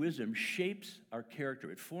 Embracing wisdom shapes our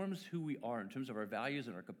character. It forms who we are in terms of our values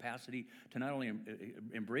and our capacity to not only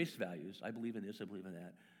embrace values, I believe in this, I believe in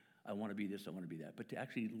that, I want to be this, I want to be that, but to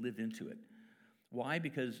actually live into it. Why?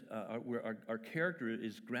 Because our character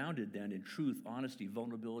is grounded then in truth, honesty,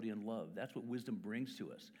 vulnerability, and love. That's what wisdom brings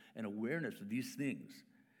to us, an awareness of these things,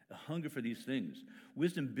 a hunger for these things.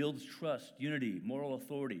 Wisdom builds trust, unity, moral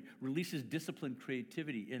authority, releases discipline,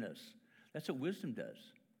 creativity in us. That's what wisdom does.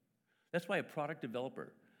 That's why a product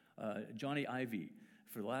developer, Johnny Ivey,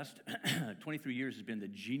 for the last 23 years has been the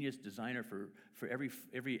genius designer for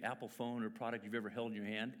every Apple phone or product you've ever held in your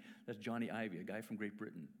hand. That's Johnny Ivey, a guy from Great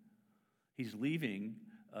Britain. He's leaving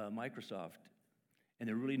Microsoft, and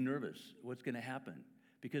they're really nervous. What's going to happen?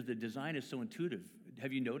 Because the design is so intuitive.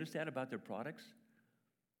 Have you noticed that about their products?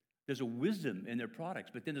 There's a wisdom in their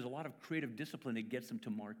products, but then there's a lot of creative discipline that gets them to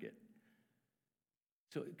market.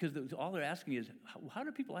 So, because all they're asking is, how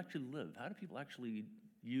do people actually live? How do people actually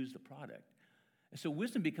use the product? And so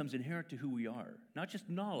wisdom becomes inherent to who we are, not just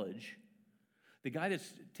knowledge. The guy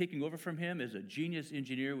that's taking over from him is a genius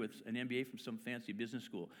engineer with an MBA from some fancy business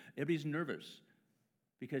school. Everybody's nervous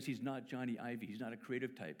because he's not Johnny Ivey. He's not a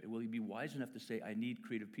creative type. Will he be wise enough to say, I need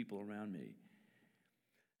creative people around me?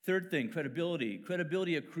 Third thing, credibility.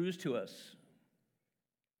 Credibility accrues to us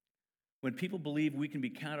when people believe we can be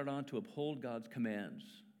counted on to uphold God's commands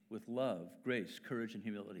with love, grace, courage, and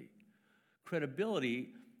humility. Credibility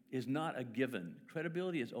is not a given.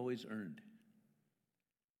 Credibility is always earned.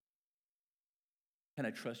 Can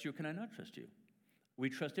I trust you or can I not trust you? We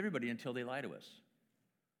trust everybody until they lie to us.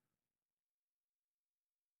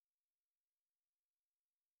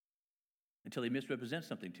 Until they misrepresent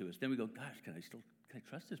something to us. Then we go, gosh, can I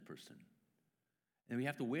trust this person? And we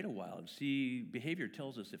have to wait a while and see. Behavior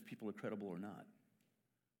tells us if people are credible or not.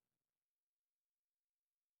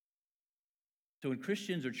 So when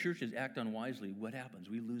Christians or churches act unwisely, what happens?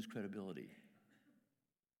 We lose credibility.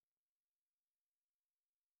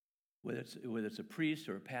 Whether it's a priest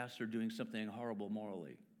or a pastor doing something horrible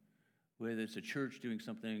morally, whether it's a church doing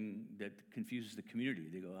something that confuses the community,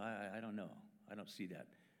 they go, I don't know. I don't see that.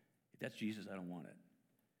 If that's Jesus, I don't want it.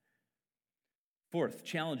 Fourth,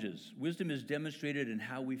 challenges. Wisdom is demonstrated in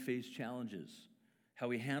how we face challenges, how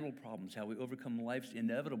we handle problems, how we overcome life's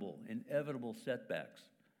inevitable setbacks.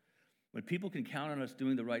 When people can count on us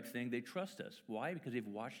doing the right thing, they trust us. Why? Because they've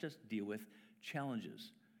watched us deal with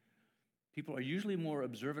challenges. People are usually more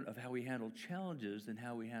observant of how we handle challenges than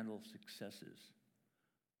how we handle successes.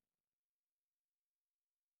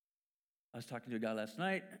 I was talking to a guy last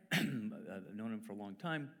night. I've known him for a long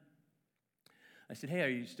time. I said, hey, are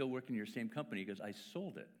you still working in your same company? He goes, I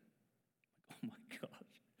sold it. Oh, my gosh.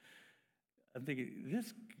 I'm thinking,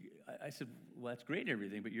 I said, well, that's great and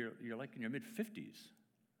everything, but you're like in your mid-50s.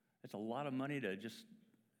 That's a lot of money to just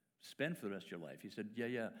spend for the rest of your life. He said,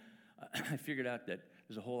 yeah. I figured out that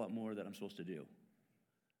there's a whole lot more that I'm supposed to do.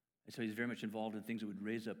 And so he's very much involved in things that would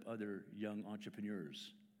raise up other young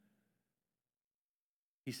entrepreneurs.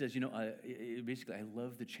 He says, basically, I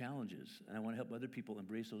love the challenges, and I want to help other people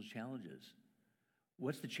embrace those challenges.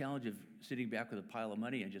 What's the challenge of sitting back with a pile of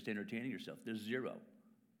money and just entertaining yourself? There's zero.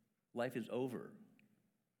 Life is over.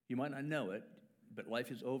 You might not know it, but life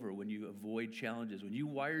is over when you avoid challenges. When you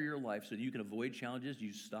wire your life so that you can avoid challenges,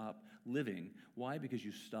 you stop living. Why? Because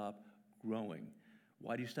you stop growing.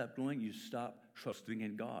 Why do you stop growing? You stop trusting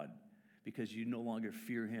in God because you no longer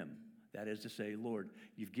fear him. That is to say, Lord,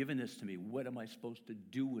 you've given this to me. What am I supposed to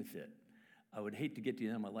do with it? I would hate to get to the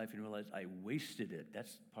end of my life and realize I wasted it.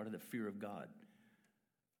 That's part of the fear of God.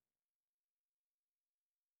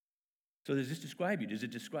 So does this describe you? Does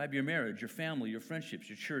it describe your marriage, your family, your friendships,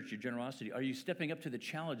 your church, your generosity? Are you stepping up to the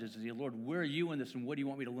challenges and say, Lord, where are you in this, and what do you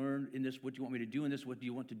want me to learn in this? What do you want me to do in this? What do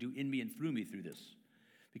you want to do in me and through me through this?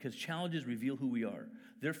 Because challenges reveal who we are.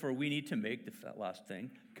 Therefore, we need to make, the last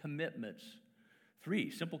thing, commitments.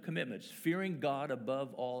 3 simple commitments. Fearing God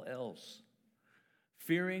above all else.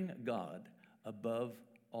 Fearing God above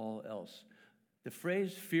all else. The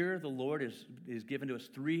phrase fear the Lord is given to us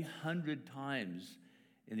 300 times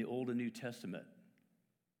in the Old and New Testament.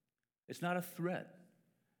 It's not a threat,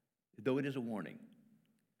 though it is a warning.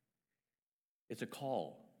 It's a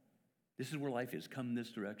call. This is where life is. Come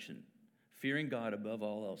this direction. Fearing God above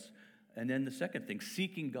all else. And then the second thing,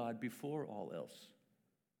 seeking God before all else.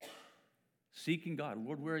 Seeking God.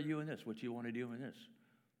 Lord, where are you in this? What do you want to do in this?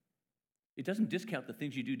 It doesn't discount the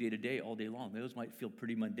things you do day to day, all day long. Those might feel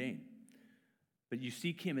pretty mundane. But you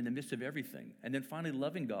seek him in the midst of everything. And then finally,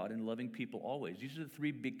 loving God and loving people always. These are the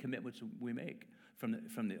 3 big commitments we make from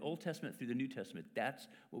the Old Testament through the New Testament. That's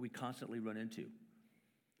what we constantly run into.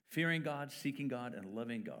 Fearing God, seeking God, and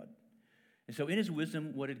loving God. And so in his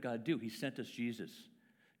wisdom, what did God do? He sent us Jesus.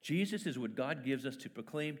 Jesus is what God gives us to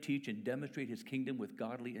proclaim, teach, and demonstrate his kingdom with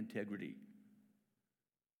godly integrity.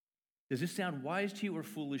 Does this sound wise to you or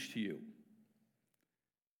foolish to you?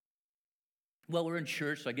 Well, we're in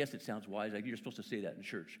church, so I guess it sounds wise. Like you're supposed to say that in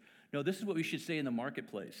church. No, this is what we should say in the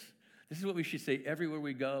marketplace. This is what we should say everywhere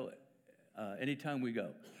we go, anytime we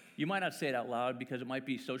go. You might not say it out loud because it might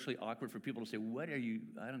be socially awkward for people to say, what are you?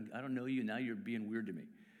 I don't know you, now you're being weird to me.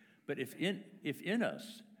 But if in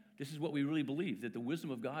us, this is what we really believe, that the wisdom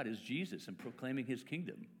of God is Jesus and proclaiming his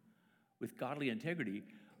kingdom with godly integrity.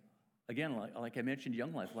 Again, like I mentioned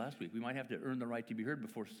Young Life last week, we might have to earn the right to be heard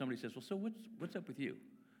before somebody says, well, so what's up with you?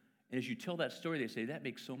 And as you tell that story, they say, that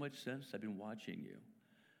makes so much sense. I've been watching you.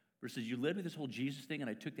 Versus you led with this whole Jesus thing, and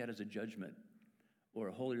I took that as a judgment or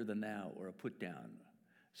a holier than thou or a put down.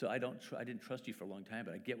 So I didn't trust you for a long time,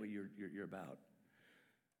 but I get what you're about.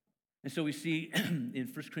 And so we see in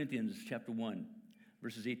 1 Corinthians chapter 1,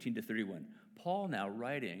 verses 18 to 31, Paul now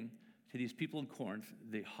writing to these people in Corinth,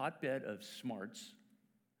 the hotbed of smarts.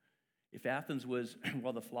 If Athens was where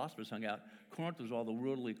all the philosophers hung out, Corinth was where all the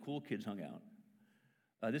worldly cool kids hung out.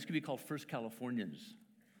 This could be called First Californians.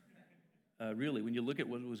 Really, when you look at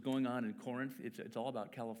what was going on in Corinth, it's all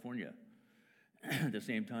about California at the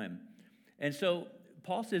same time. And so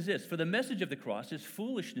Paul says this, for the message of the cross is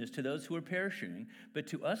foolishness to those who are perishing, but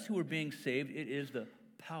to us who are being saved, it is the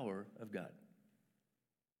power of God.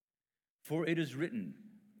 For it is written,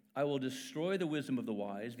 I will destroy the wisdom of the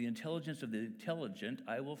wise, the intelligence of the intelligent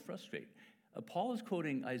I will frustrate. Paul is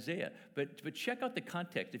quoting Isaiah, but check out the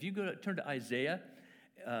context. If you turn to Isaiah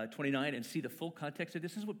 29 and see the full context of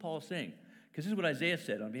this, this is what Paul is saying. Because this is what Isaiah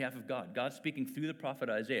said on behalf of God. God speaking through the prophet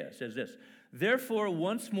Isaiah says this, therefore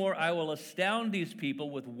once more I will astound these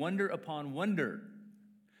people with wonder upon wonder.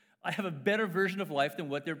 I have a better version of life than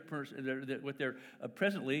what they're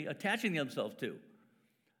presently attaching themselves to.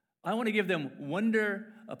 I want to give them wonder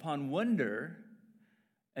upon wonder,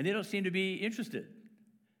 and they don't seem to be interested.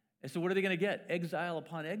 And so what are they going to get? Exile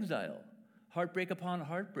upon exile, heartbreak upon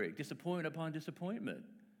heartbreak, disappointment upon disappointment,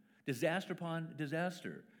 disaster upon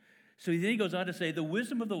disaster. So then he goes on to say, the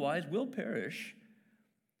wisdom of the wise will perish.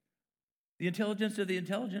 The intelligence of the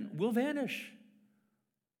intelligent will vanish.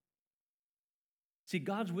 See,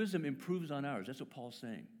 God's wisdom improves on ours. That's what Paul's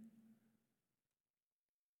saying.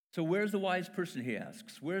 So where's the wise person, he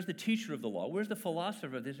asks? Where's the teacher of the law? Where's the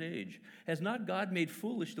philosopher of this age? Has not God made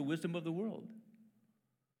foolish the wisdom of the world?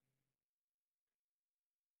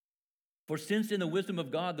 For since in the wisdom of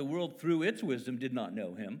God the world through its wisdom did not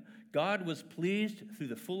know him, God was pleased through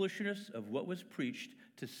the foolishness of what was preached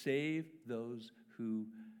to save those who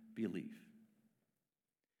believe.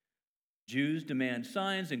 Jews demand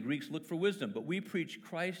signs and Greeks look for wisdom, but we preach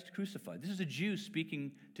Christ crucified. This is a Jew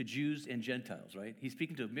speaking to Jews and Gentiles, right? He's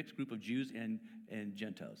speaking to a mixed group of Jews and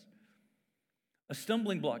Gentiles. A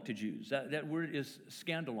stumbling block to Jews. That word is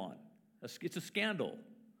scandalon. It's a scandal.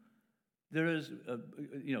 There is,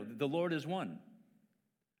 the Lord is one.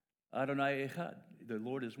 Adonai Echad. The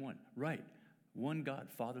Lord is one. Right. One God,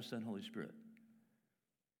 Father, Son, Holy Spirit.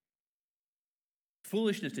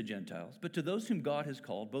 Foolishness to Gentiles, but to those whom God has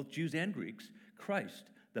called, both Jews and Greeks, Christ,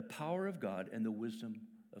 the power of God and the wisdom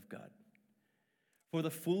of God. For the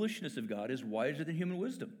foolishness of God is wiser than human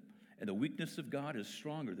wisdom, and the weakness of God is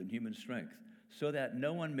stronger than human strength, so that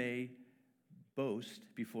no one may boast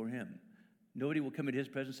before him. Nobody will come into his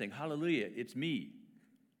presence saying, hallelujah, it's me.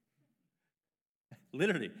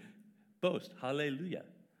 Literally, boast, hallelujah.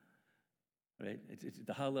 Right? It's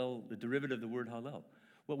the hallel, the derivative of the word hallel.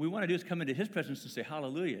 What we want to do is come into his presence and say,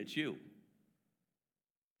 hallelujah, it's you.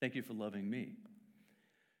 Thank you for loving me.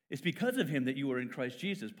 It's because of him that you are in Christ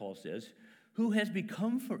Jesus, Paul says, who has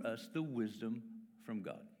become for us the wisdom from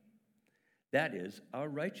God. That is our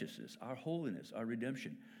righteousness, our holiness, our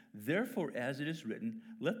redemption. Therefore, as it is written,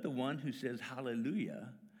 let the one who says hallelujah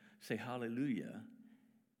say hallelujah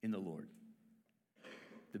in the Lord.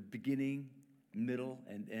 The beginning, middle,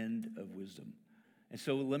 and end of wisdom. And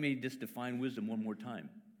so let me just define wisdom one more time.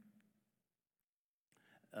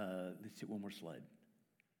 Let's hit one more slide.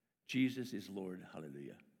 Jesus is Lord,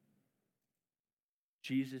 hallelujah.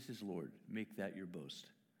 Jesus is Lord, make that your boast.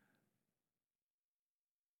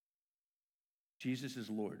 Jesus is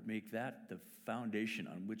Lord, make that the foundation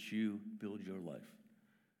on which you build your life.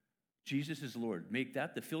 Jesus is Lord, make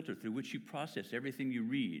that the filter through which you process everything you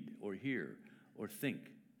read or hear or think.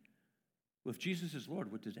 Well, if Jesus is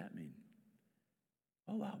Lord, what does that mean?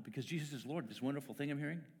 Oh, wow, because Jesus is Lord, this wonderful thing I'm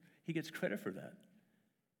hearing, he gets credit for that.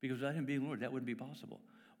 Because without him being Lord, that wouldn't be possible.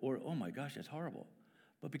 Or, oh my gosh, that's horrible.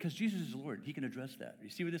 But because Jesus is Lord, he can address that. You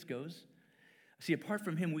see where this goes? See, apart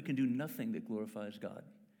from him, we can do nothing that glorifies God.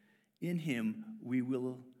 In him, we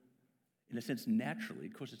will, in a sense, naturally,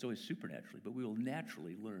 of course it's always supernaturally, but we will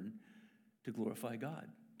naturally learn to glorify God,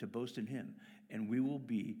 to boast in him. And we will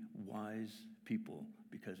be wise people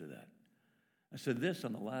because of that. And so this,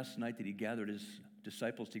 on the last night that he gathered his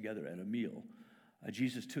disciples together at a meal,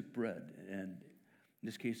 Jesus took bread, and in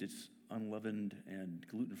this case it's unleavened and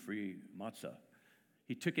gluten-free matzah.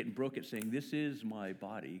 He took it and broke it, saying, this is my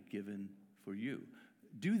body given for you.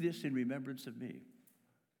 Do this in remembrance of me.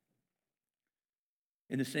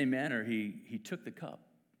 In the same manner, he took the cup,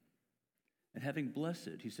 and having blessed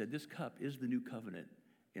it, he said, this cup is the new covenant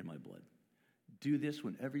in my blood. Do this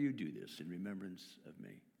whenever you do this in remembrance of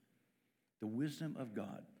me. The wisdom of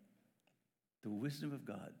God,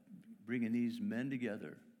 bringing these men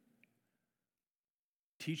together,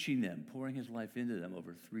 teaching them, pouring his life into them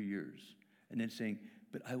over 3 years, and then saying,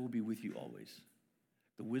 but I will be with you always.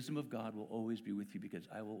 The wisdom of God will always be with you because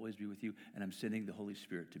I will always be with you, and I'm sending the Holy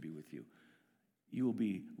Spirit to be with you. You will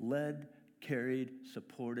be led, carried,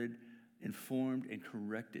 supported, informed, and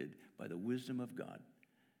corrected by the wisdom of God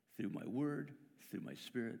through my word, through my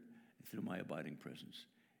spirit, and through my abiding presence.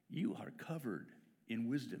 You are covered in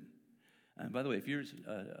wisdom. And by the way, if you're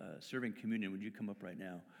serving communion, would you come up right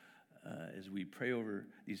now as we pray over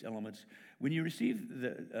these elements? When you receive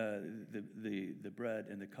the bread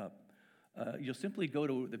and the cup, you'll simply go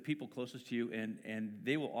to the people closest to you, and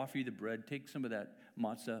they will offer you the bread. Take some of that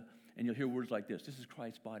matzah, and you'll hear words like this. This is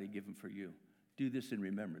Christ's body given for you. Do this in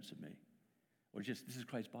remembrance of me. Or just, this is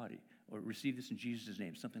Christ's body. Or receive this in Jesus'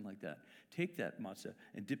 name, something like that. Take that matzah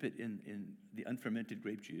and dip it in the unfermented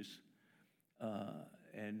grape juice.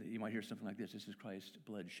 And you might hear something like this. This is Christ's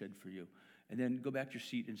blood shed for you. And then go back to your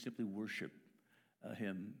seat and simply worship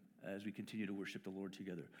him as we continue to worship the Lord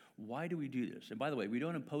together. Why do we do this? And by the way, we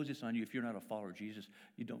don't impose this on you if you're not a follower of Jesus.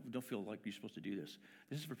 You don't feel like you're supposed to do this.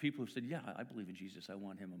 This is for people who said, yeah, I believe in Jesus. I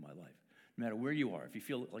want him in my life. No matter where you are, if you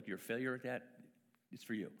feel like you're a failure at that, it's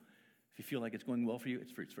for you. If you feel like it's going well for you,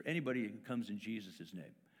 it's for anybody who comes in Jesus'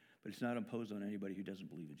 name. But it's not imposed on anybody who doesn't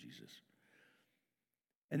believe in Jesus.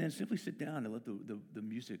 And then simply sit down and let the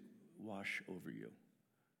music wash over you.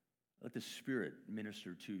 Let the Spirit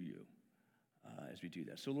minister to you as we do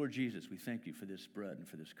that. So, Lord Jesus, we thank you for this bread and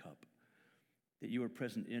for this cup, that you are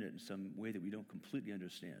present in it in some way that we don't completely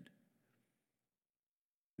understand.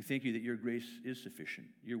 We thank you that your grace is sufficient.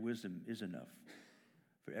 Your wisdom is enough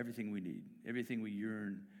for everything we need, everything we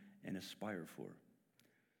yearn and aspire for.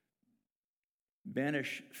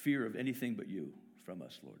 Banish fear of anything but you from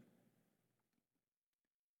us, Lord.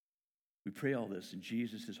 We pray all this in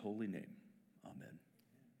Jesus' holy name. Amen.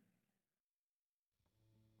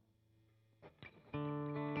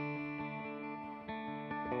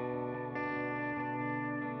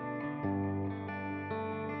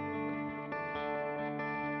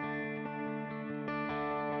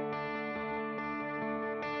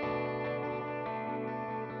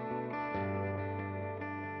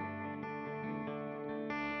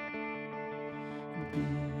 Be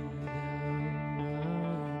thou my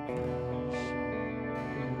portion,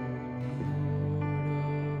 Lord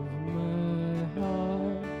of my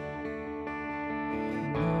heart.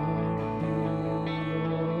 Not be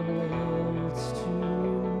all else to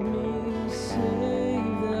me,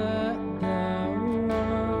 save that thou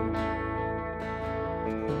art,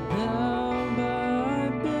 and thou my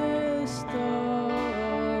best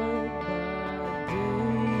art by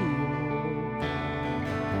day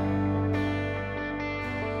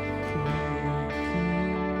or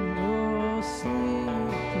waking or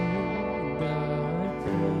sleeping, thy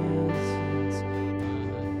presence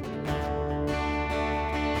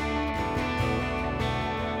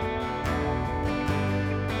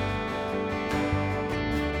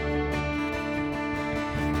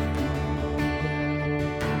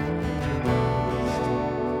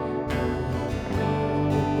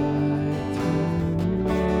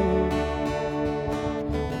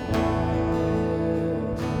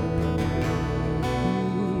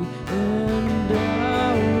and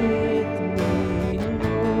thou with me,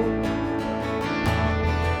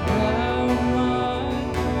 thou my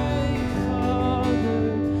great Father,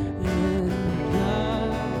 and thou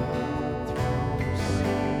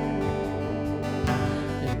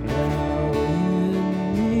and thou in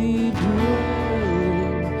me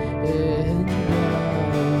dwelling, and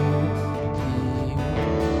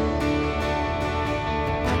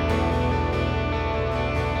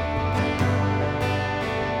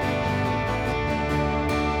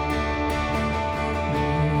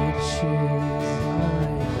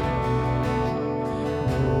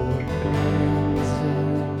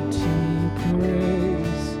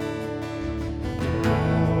praise.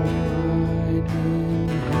 Now mine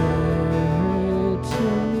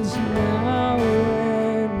inheritance, now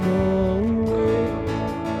and always,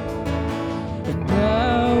 and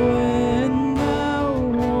thou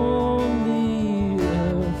only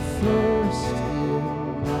art first in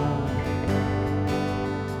mine,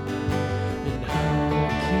 and how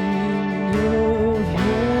King of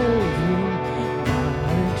heaven,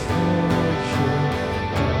 my treasure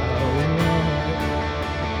thou art.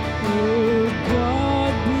 Oh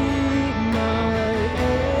God, be my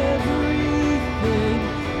everything,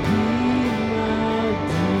 be my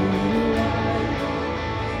delight,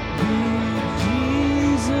 be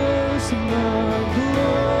Jesus my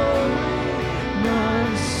glory, my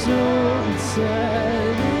soul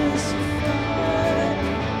satisfied.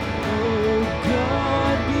 Oh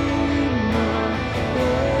God, be my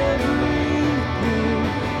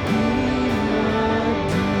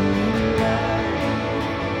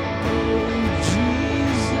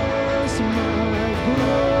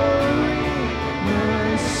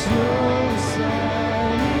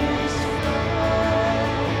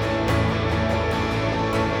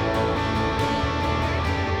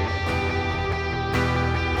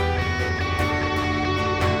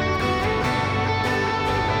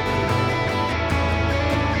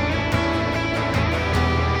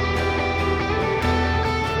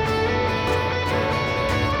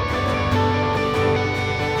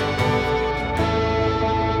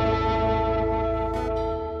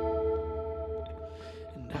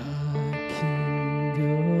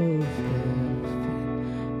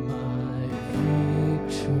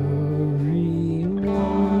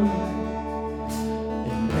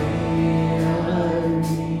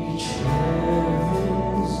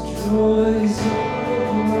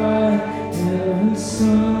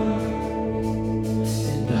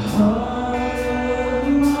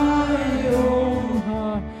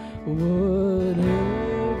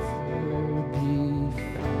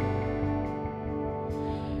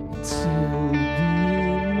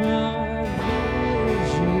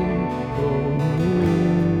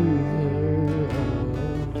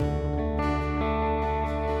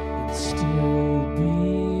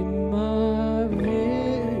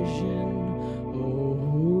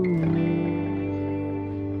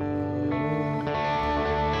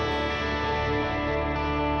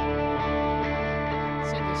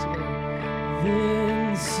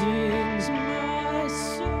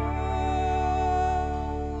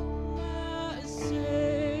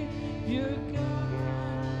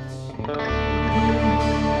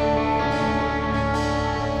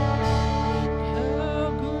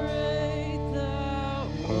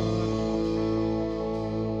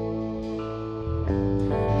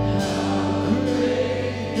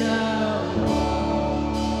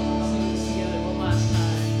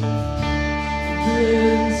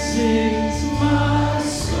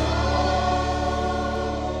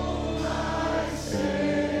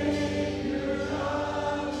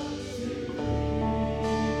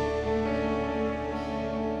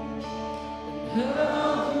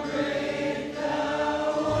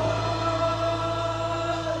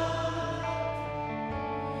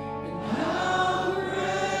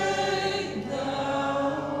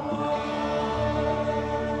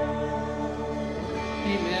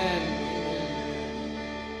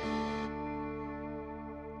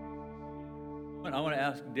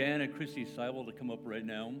and Christy Seibel to come up right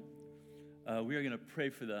now. We are going to pray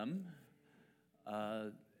for them.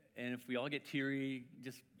 And if we all get teary,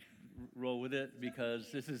 just roll with it,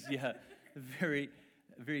 because this is, a very,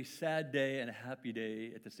 very sad day and a happy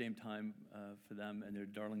day at the same time for them and their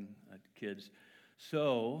darling kids.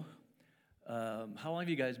 So, how long have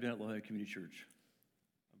you guys been at Jolla Community Church?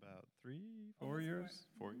 About 4 years.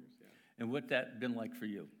 4 years, yeah. And what's that been like for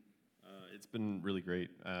you? It's been really great.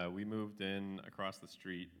 We moved in across the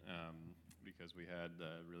street because we had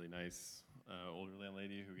a really nice older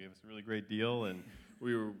landlady who gave us a really great deal, and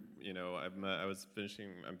we were, I've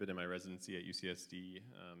been in my residency at UCSD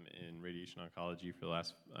in radiation oncology for the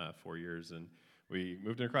last 4 years, and we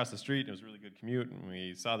moved in across the street, and it was a really good commute, and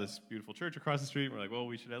we saw this beautiful church across the street, and we're like, well,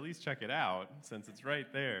 we should at least check it out since it's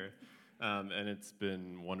right there. And it's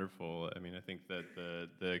been wonderful. I mean, I think that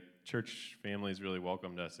the church families really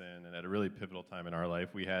welcomed us in, and at a really pivotal time in our life.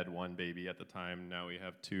 We had one baby at the time. Now we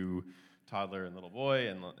have two, toddler and little boy,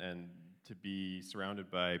 and to be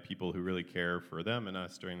surrounded by people who really care for them and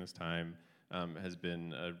us during this time has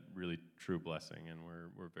been a really true blessing, and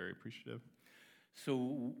we're very appreciative. So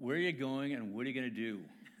where are you going, and what are you going to do?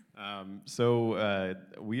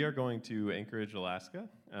 We are going to Anchorage, Alaska,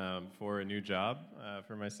 for a new job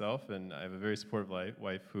for myself, and I have a very supportive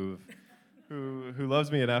wife who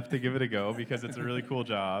loves me enough to give it a go, because it's a really cool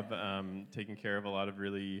job, taking care of a lot of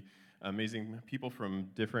really amazing people from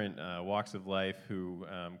different walks of life who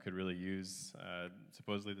could really use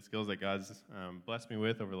supposedly the skills that God's blessed me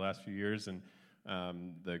with over the last few years, and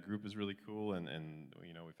the group is really cool, and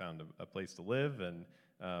we found a place to live, and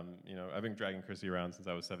I've been dragging Chrissy around since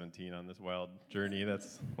I was 17 on this wild journey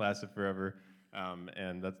that's lasted forever,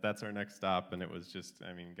 and that's our next stop. And it was just,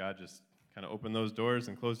 God just kind of opened those doors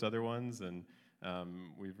and closed other ones, and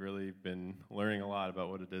we've really been learning a lot about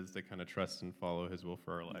what it is to kind of trust and follow His will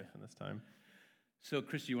for our life in this time. So,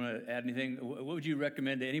 Christy, you want to add anything? What would you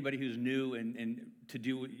recommend to anybody who's new and to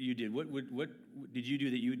do what you did? What did you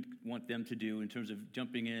do that you'd want them to do in terms of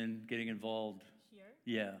jumping in, getting involved?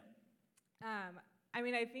 Here? Yeah.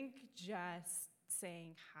 I think just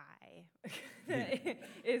saying hi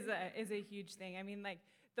is a huge thing.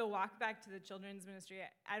 The walk back to the children's ministry,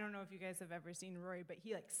 I don't know if you guys have ever seen Rory, but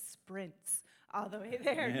he sprints all the way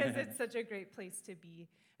there because it's such a great place to be.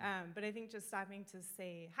 But I think just stopping to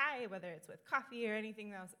say hi, whether it's with coffee or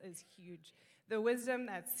anything else, is huge. The wisdom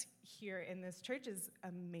that's here in this church is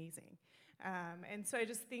amazing. And so I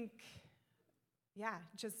just think,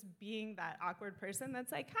 just being that awkward person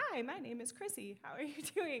that's like, hi, my name is Chrissy, how are you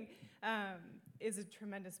doing, is a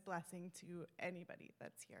tremendous blessing to anybody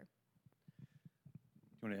that's here.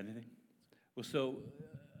 You want to add anything? Well, so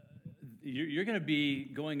you're going to be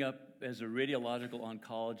going up as a radiological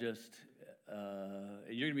oncologist.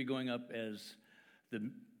 You're going to be going up as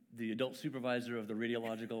the adult supervisor of the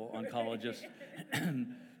radiological oncologist,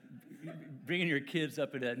 bringing your kids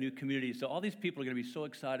up into that new community. So all these people are going to be so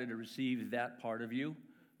excited to receive that part of you.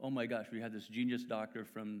 Oh my gosh, we have this genius doctor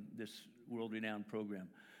from this world-renowned program.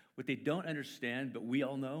 What they don't understand, but we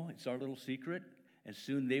all know, it's our little secret, and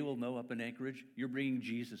soon they will know up in Anchorage, you're bringing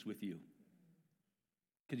Jesus with you.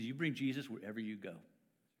 Because you bring Jesus wherever you go.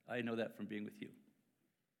 I know that from being with you.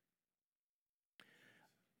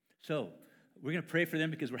 So we're going to pray for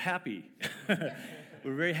them because we're happy.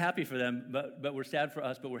 We're very happy for them, but we're sad for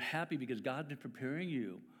us, but we're happy because God's been preparing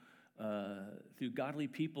you through godly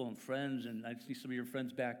people and friends, and I see some of your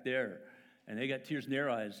friends back there, and they got tears in their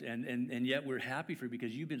eyes, and yet we're happy for you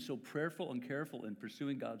because you've been so prayerful and careful in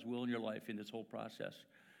pursuing God's will in your life in this whole process.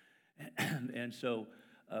 And so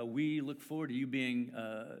we look forward to you being,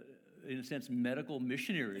 in a sense, medical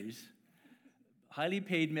missionaries, highly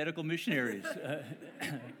paid medical missionaries,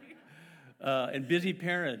 and busy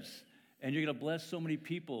parents. And you're going to bless so many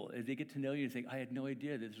people as they get to know you and think, I had no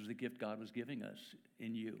idea that this was the gift God was giving us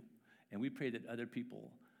in you. And we pray that other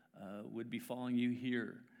people would be following you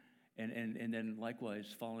here and then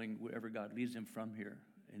likewise following wherever God leads them from here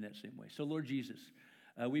in that same way. So, Lord Jesus,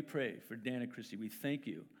 we pray for Dan and Christy. We thank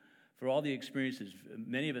you for all the experiences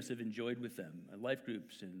many of us have enjoyed with them, life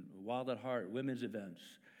groups and Wild at Heart, women's events,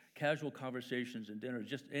 casual conversations and dinners,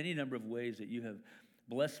 just any number of ways that you have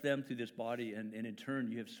blessed them through this body, and in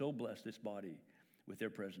turn, you have so blessed this body with their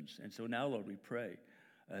presence. And so now, Lord, we pray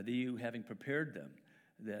that you, having prepared them,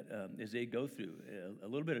 that as they go through a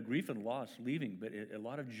little bit of grief and loss leaving, but a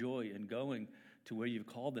lot of joy in going to where you've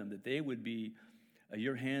called them, that they would be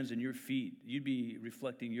your hands and your feet. They'd be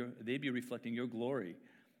reflecting your glory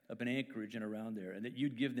up in Anchorage and around there, and that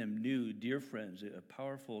you'd give them new, dear friends, a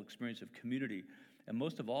powerful experience of community, and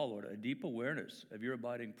most of all, Lord, a deep awareness of your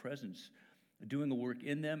abiding presence, doing a work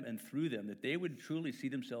in them and through them, that they would truly see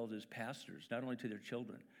themselves as pastors, not only to their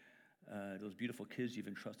children, those beautiful kids you've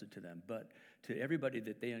entrusted to them, but to everybody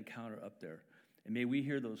that they encounter up there. And may we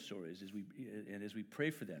hear those stories as we pray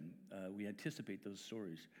for them. We anticipate those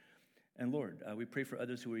stories. And Lord, we pray for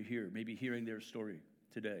others who are here, maybe hearing their story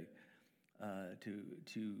today,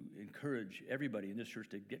 to encourage everybody in this church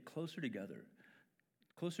to get closer together,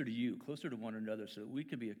 closer to you, closer to one another, so that we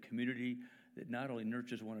can be a community that not only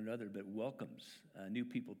nurtures one another, but welcomes new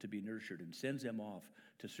people to be nurtured and sends them off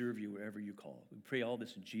to serve you wherever you call. We pray all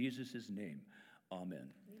this in Jesus' name. Amen. Amen.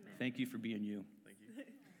 Thank you for being you. Thank you.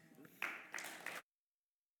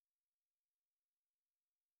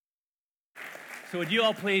 So would you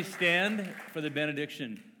all please stand for the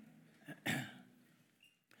benediction? And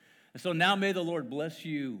so now may the Lord bless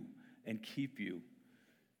you and keep you.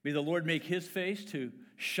 May the Lord make his face to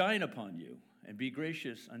shine upon you and be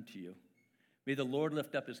gracious unto you. May the Lord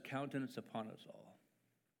lift up his countenance upon us all